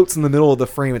like floats in the middle of the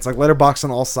frame. It's like letterbox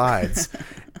on all sides.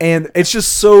 And it's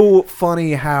just so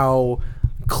funny how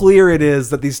clear it is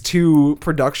that these two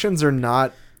productions are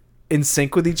not in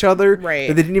sync with each other. Right.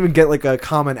 That they didn't even get like a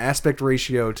common aspect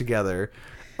ratio together.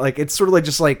 Like it's sort of like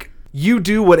just like you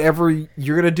do whatever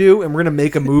you're gonna do, and we're gonna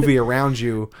make a movie around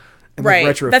you. And right.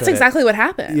 retrofit That's it. exactly what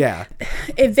happened. Yeah.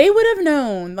 If they would have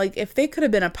known, like, if they could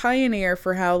have been a pioneer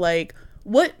for how, like,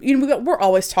 what, you know, we're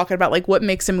always talking about, like, what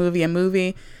makes a movie a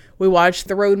movie. We watched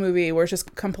the Road movie where it's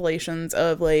just compilations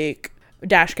of, like,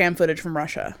 dash cam footage from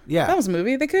Russia. Yeah. That was a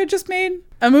movie. They could have just made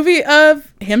a movie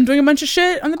of him doing a bunch of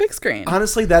shit on the big screen.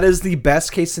 Honestly, that is the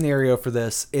best case scenario for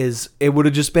this. Is it would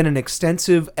have just been an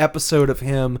extensive episode of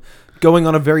him going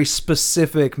on a very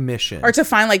specific mission. Or to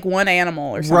find, like, one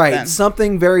animal or something. Right,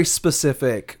 something very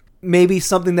specific. Maybe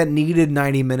something that needed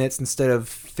 90 minutes instead of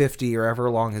 50 or however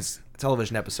long his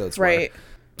television episodes were. Right.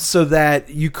 So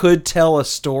that you could tell a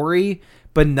story,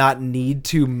 but not need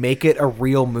to make it a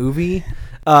real movie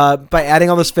by adding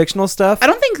all this fictional stuff. I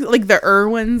don't think, like, the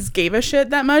Irwins gave a shit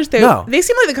that much. They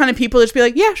seem like the kind of people that just be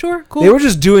like, yeah, sure, cool. They were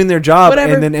just doing their job,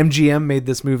 Whatever. and then MGM made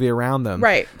this movie around them.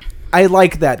 Right. I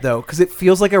like that, though, because it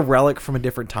feels like a relic from a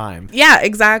different time. Yeah,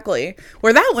 exactly.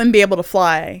 Where that wouldn't be able to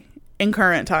fly in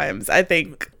current times, I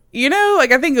think. You know,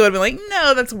 like, I think it would be like,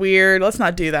 no, that's weird. Let's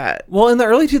not do that. Well, in the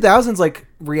early 2000s, like,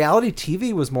 reality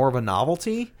TV was more of a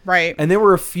novelty. Right. And there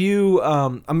were a few,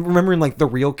 I'm remembering, like, The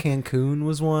Real Cancun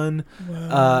was one.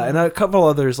 And a couple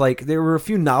others. Like, there were a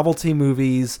few novelty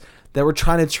movies that were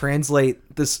trying to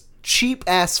translate this cheap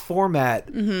ass format.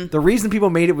 The reason people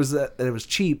made it was that it was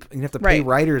cheap and you have to pay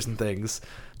writers and things,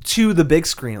 to the big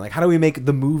screen. Like, how do we make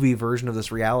the movie version of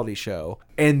this reality show?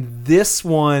 And this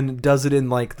one does it in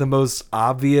like the most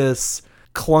obvious,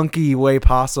 clunky way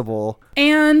possible.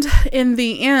 And in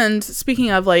the end, speaking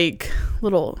of like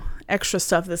little extra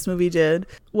stuff this movie did,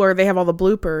 where they have all the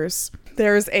bloopers,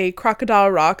 there's a Crocodile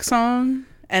Rock song,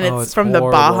 and it's from horrible.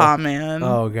 The Baha Man.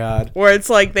 Oh god. Where it's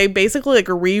like they basically like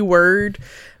reword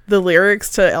the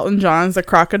lyrics to Elton John's The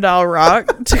Crocodile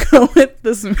Rock to go with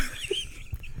this movie.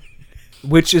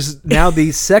 Which is now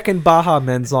the second Baha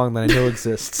Men song that I know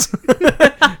exists.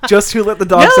 Just Who Let the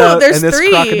Dogs Out and this 3.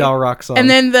 Crocodile Rock song. And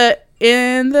then the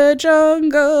In the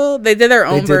Jungle. They did their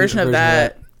own version of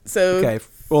that. So okay.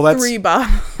 Well, that's 3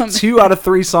 Baha Men. 2 out of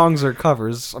 3 songs are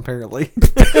covers, apparently.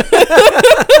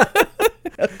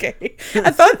 Okay.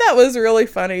 I thought that was really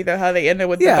funny, though, how they ended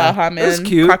with the Baha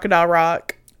Men, Crocodile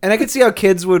Rock. And I could see how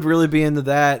kids would really be into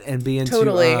that and be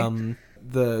into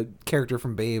the character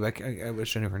from Babe. I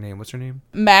wish I knew her name. What's her name?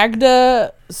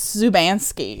 Magda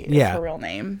Zubanski is her real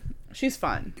name. She's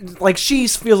fun. Like, she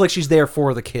feels like she's there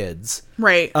for the kids.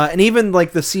 Right. And even,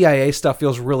 like, the CIA stuff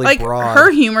feels really like, broad.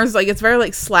 Her humor's, like, it's very,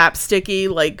 like, slapsticky,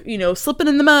 like, you know, slipping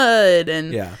in the mud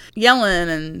and yelling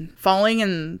and falling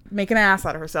and making an ass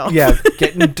out of herself. Yeah,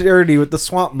 getting dirty with the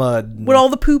swamp mud. With all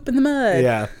the poop in the mud.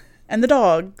 Yeah. And the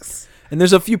dogs. And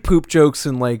there's a few poop jokes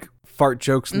and, like, fart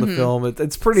jokes in the film.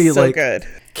 It's pretty, so like, good.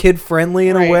 Kid-friendly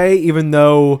in a way, even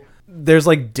though there's,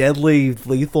 like, deadly,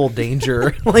 lethal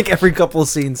danger, like, every couple of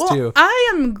scenes, too.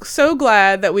 I am so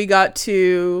glad that we got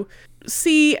to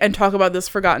see and talk about this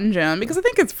forgotten gem, because I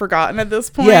think it's forgotten at this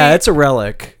point. Yeah, it's a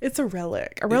relic. It's a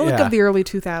relic. A relic of the early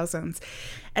 2000s.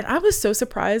 And I was so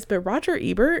surprised, but Roger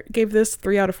Ebert gave this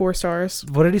 3 out of 4 stars.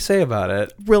 What did he say about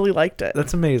it? Really liked it.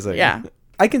 That's amazing. Yeah.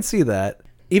 I can see that.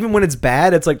 Even when it's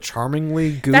bad, it's, like,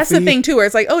 charmingly goofy. That's the thing, too, where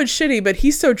it's like, oh, it's shitty, but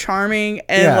he's so charming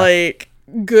and, like,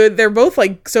 good. They're both,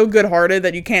 like, so good-hearted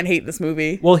that you can't hate this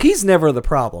movie. Well, he's never the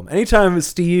problem. Anytime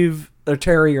Steve or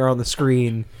Terry are on the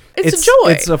screen, it's a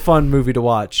joy. It's a fun movie to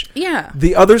watch. Yeah.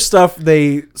 The other stuff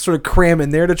they sort of cram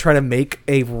in there to try to make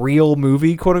a real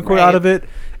movie, quote-unquote, out of it.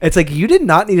 It's like, you did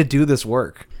not need to do this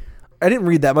work. I didn't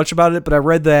read that much about it, but I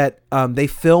read that they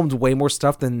filmed way more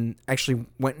stuff than actually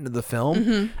went into the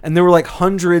film. And there were like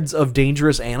hundreds of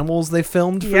dangerous animals they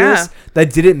filmed for this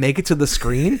that didn't make it to the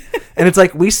screen. And it's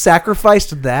like, we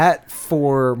sacrificed that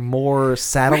for more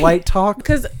satellite talk.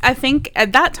 Because I think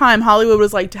at that time, Hollywood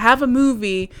was like, to have a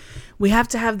movie, we have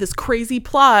to have this crazy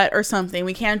plot or something.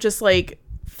 We can't just like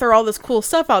throw all this cool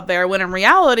stuff out there, when in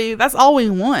reality, that's all we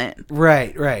want.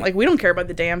 Right. Like, we don't care about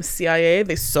the damn CIA.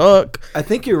 They suck. I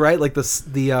think you're right. Like,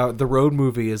 the Road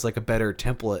movie is like a better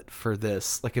template for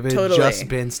this. Like, if it had just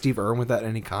been Steve Irwin without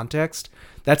any context,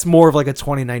 that's more of like a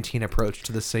 2019 approach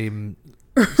to the same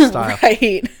style.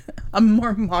 Right. A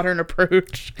more modern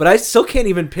approach. But I still can't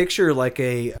even picture like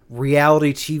a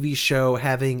reality TV show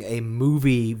having a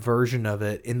movie version of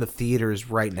it in the theaters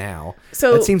right now.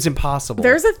 So that seems impossible.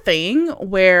 There's a thing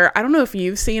where, I don't know if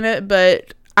you've seen it,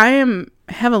 but I am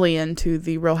heavily into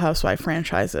the Real Housewife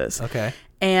franchises. Okay.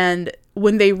 And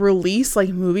when they release like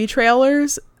movie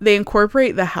trailers, they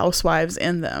incorporate the housewives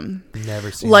in them.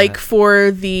 Never seen like that.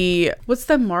 For the, what's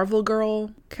the Marvel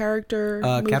girl character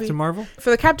movie? Captain Marvel? For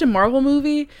the Captain Marvel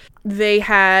movie, they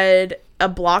had a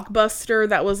blockbuster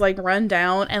that was like run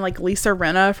down, and like Lisa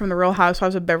Rinna from the Real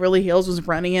Housewives of Beverly Hills was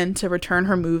running in to return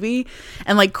her movie,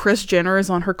 and like Kris Jenner is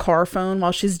on her car phone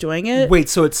while she's doing it. Wait,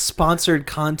 so it's sponsored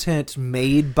content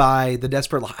made by the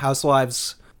Desperate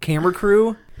Housewives camera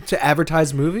crew to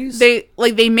advertise movies?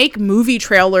 They make movie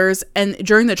trailers, and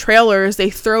during the trailers they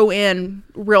throw in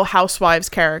Real Housewives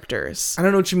characters. I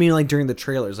don't know what you mean, like during the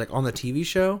trailers, like on the TV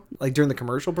show, like during the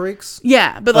commercial breaks.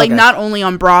 Yeah, but like not only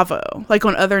on Bravo, like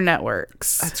on other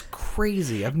networks. That's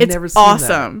crazy. I've It's never seen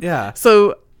awesome. that. Yeah.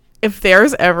 So if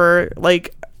there's ever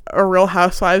like a Real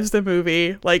Housewives the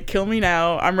movie, like, kill me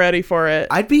now. I'm ready for it.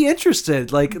 I'd be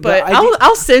interested. Like, but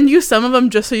I'll send you some of them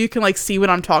just so you can like see what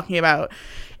I'm talking about.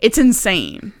 It's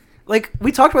insane. Like,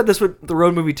 we talked about this with the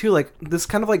Road movie too. Like, this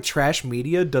kind of like trash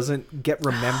media doesn't get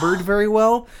remembered very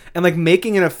well, and like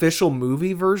making an official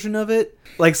movie version of it,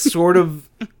 like, sort of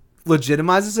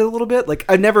legitimizes it a little bit. Like,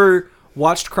 I never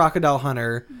watched Crocodile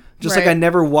Hunter, just like I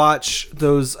never watch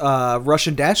those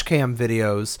Russian dash cam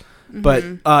videos. But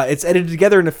it's edited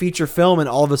together in a feature film, and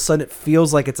all of a sudden it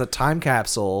feels like it's a time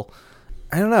capsule.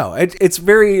 I don't know. It's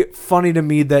very funny to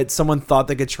me that someone thought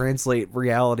they could translate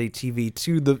reality TV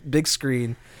to the big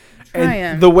screen.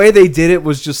 And the way they did it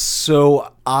was just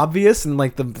so obvious and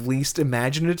like the least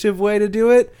imaginative way to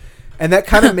do it. And that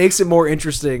kind of makes it more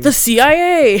interesting. The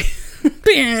CIA.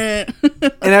 And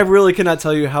I really cannot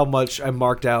tell you how much I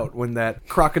marked out when that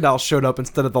crocodile showed up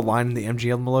instead of the line in the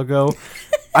MGM logo.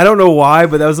 I don't know why,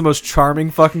 but that was the most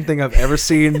charming fucking thing I've ever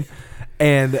seen.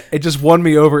 And it just won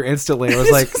me over instantly. I was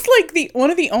like, it's like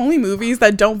one of the only movies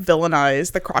that don't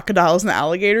villainize the crocodiles and the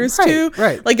alligators too.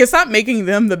 Right. Like, it's not making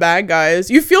them the bad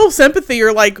guys. You feel sympathy.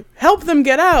 You're like, help them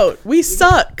get out. We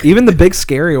suck. even the big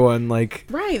scary one, like,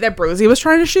 Right. That Brosie was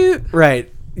trying to shoot.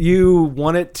 right. You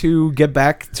want it to get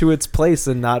back to its place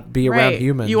and not be around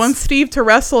humans. You want Steve to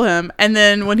wrestle him, and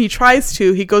then when he tries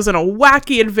to, he goes on a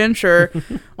wacky adventure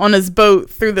on his boat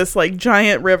through this like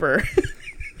giant river.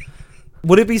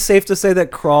 Would it be safe to say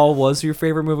that Crawl was your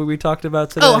favorite movie we talked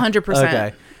about today? Oh, 100%.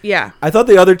 Okay. Yeah. I thought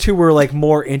the other two were like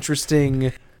more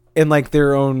interesting in like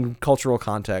their own cultural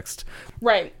context.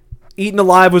 Right. Eaten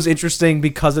Alive was interesting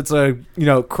because it's a,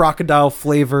 crocodile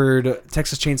flavored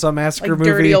Texas Chainsaw Massacre Like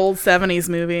movie. dirty old 70s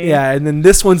movie. Yeah, and then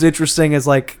this one's interesting as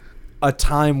like a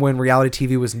time when reality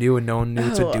TV was new and no one knew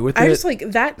what to do with it. I just like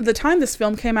that. The time this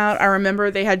film came out, I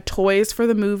remember they had toys for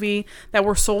the movie that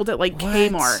were sold at like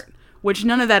Kmart, which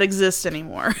none of that exists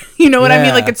anymore. You know what I mean?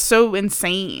 Yeah. Like, it's so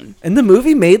insane. And the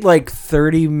movie made like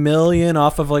 $30 million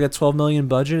off of like a $12 million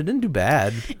budget. It didn't do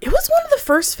bad. It was one of the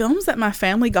first films that my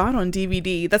family got on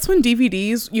DVD. That's when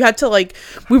DVDs, you had to like,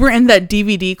 we were in that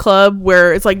DVD club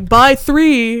where it's like buy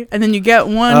 3 and then you get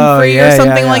 1 free or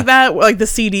something like that, like the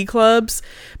CD clubs,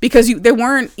 because they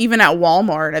weren't even at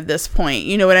Walmart at this point.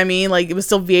 You know what I mean? Like, it was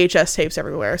still VHS tapes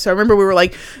everywhere. So I remember we were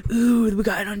like, ooh, we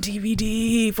got it on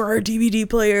DVD for our DVD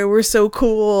player. We're so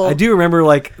cool. I do remember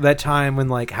like that time when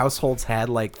like households had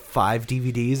like 5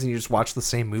 DVDs and you just watched the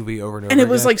same movie over and over and it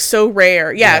was again. like so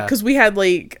rare. Yeah, because we had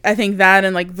like, I think that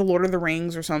and like the Lord of the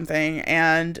Rings or something,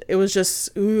 and it was just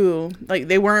like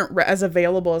they weren't as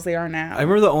available as they are now. I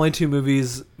remember the only 2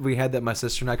 movies we had that my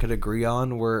sister and I could agree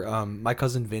on were My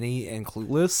Cousin Vinny and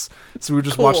Clueless, so we would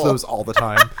just watch those all the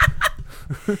time.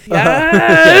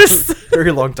 Yes.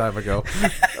 Very long time ago.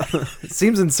 It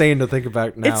seems insane to think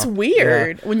about now. It's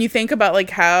weird when you think about like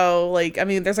how, like, I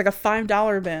mean, there's like a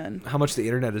 $5 bin. How much the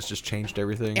internet has just changed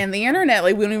everything. And the internet,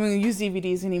 like, we don't even use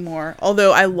DVDs anymore,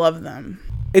 although I love them.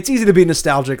 It's easy to be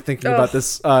nostalgic thinking about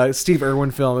this Steve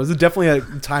Irwin film. It was definitely a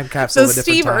time capsule. Those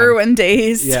Steve Irwin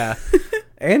days. Yeah.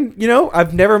 And,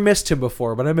 I've never missed him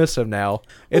before, but I miss him now.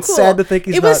 It's cool. sad to think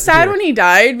he's not It was sad here. when he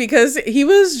died because he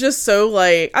was just so,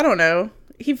 like, I don't know.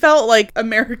 He felt like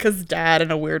America's dad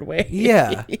in a weird way. Yeah.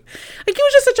 Like, he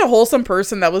was just such a wholesome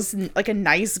person that was, like, a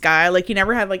nice guy. Like, he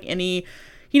never had, like, he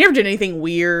never did anything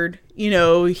weird.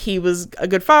 He was a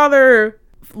good father,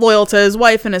 loyal to his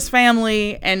wife and his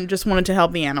family, and just wanted to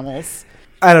help the animals.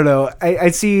 I don't know. I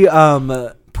see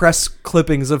press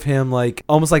clippings of him, like,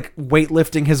 almost like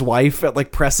weightlifting his wife at,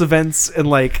 like, press events, and,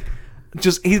 like,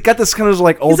 just, he's got this kind of,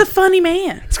 like, old... He's a funny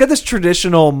man. He's got this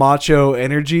traditional macho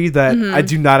energy that I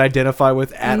do not identify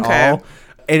with at all.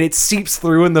 And it seeps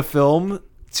through in the film,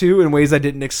 too, in ways I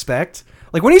didn't expect.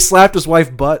 Like, when he slapped his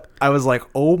wife butt, I was like,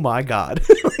 oh my God.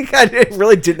 Like, I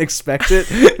really didn't expect it.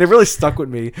 And it really stuck with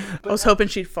me. I was hoping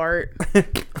she'd fart. I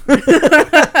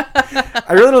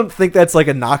really don't think that's, like,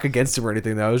 a knock against him or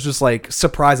anything, though. I was just, like,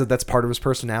 surprised that that's part of his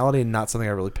personality and not something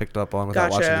I really picked up on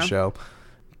without watching the show.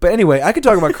 But anyway, I could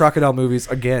talk about crocodile movies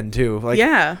again, too. Like,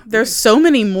 yeah, there's so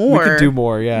many more. We could do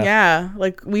more, yeah. Yeah,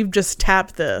 like, we've just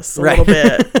tapped this a little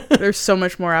bit. There's so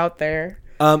much more out there.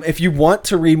 If you want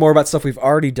to read more about stuff we've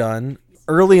already done,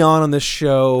 early on this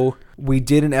show, we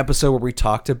did an episode where we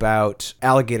talked about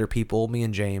alligator people, me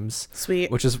and James.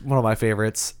 Sweet. Which is one of my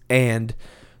favorites. And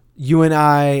you and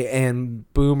I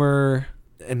and Boomer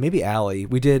and maybe Allie,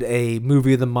 we did a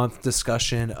movie of the month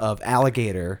discussion of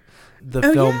Alligator, the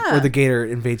film where the gator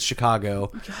invades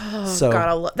Chicago. Oh, so,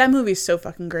 God, that movie's so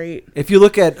fucking great. If you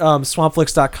look at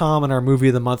swampflix.com and our movie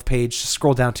of the month page,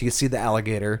 scroll down till you see the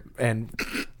alligator, and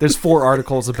there's 4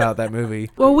 articles about that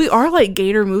movie. Well, we are like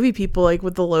gator movie people, like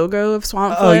with the logo of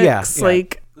Swampflix. Oh, yeah.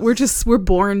 Like, we're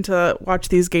born to watch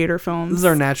these gator films. This is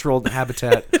our natural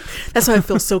habitat. That's why I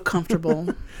feel so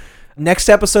comfortable. Next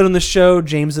episode on the show,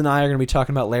 James and I are going to be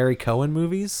talking about Larry Cohen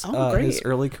movies, great. His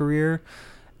early career.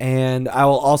 And I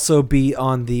will also be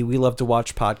on the We Love to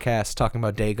Watch podcast talking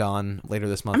about Dagon later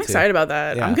this month. I'm excited about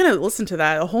that. Yeah. I'm going to listen to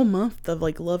that. A whole month of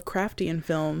like Lovecraftian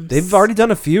films. They've already done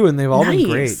a few and they've all been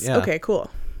great. Yeah. Okay, cool.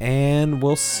 And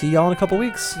we'll see y'all in a couple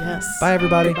weeks. Yes. Bye,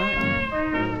 everybody. Bye.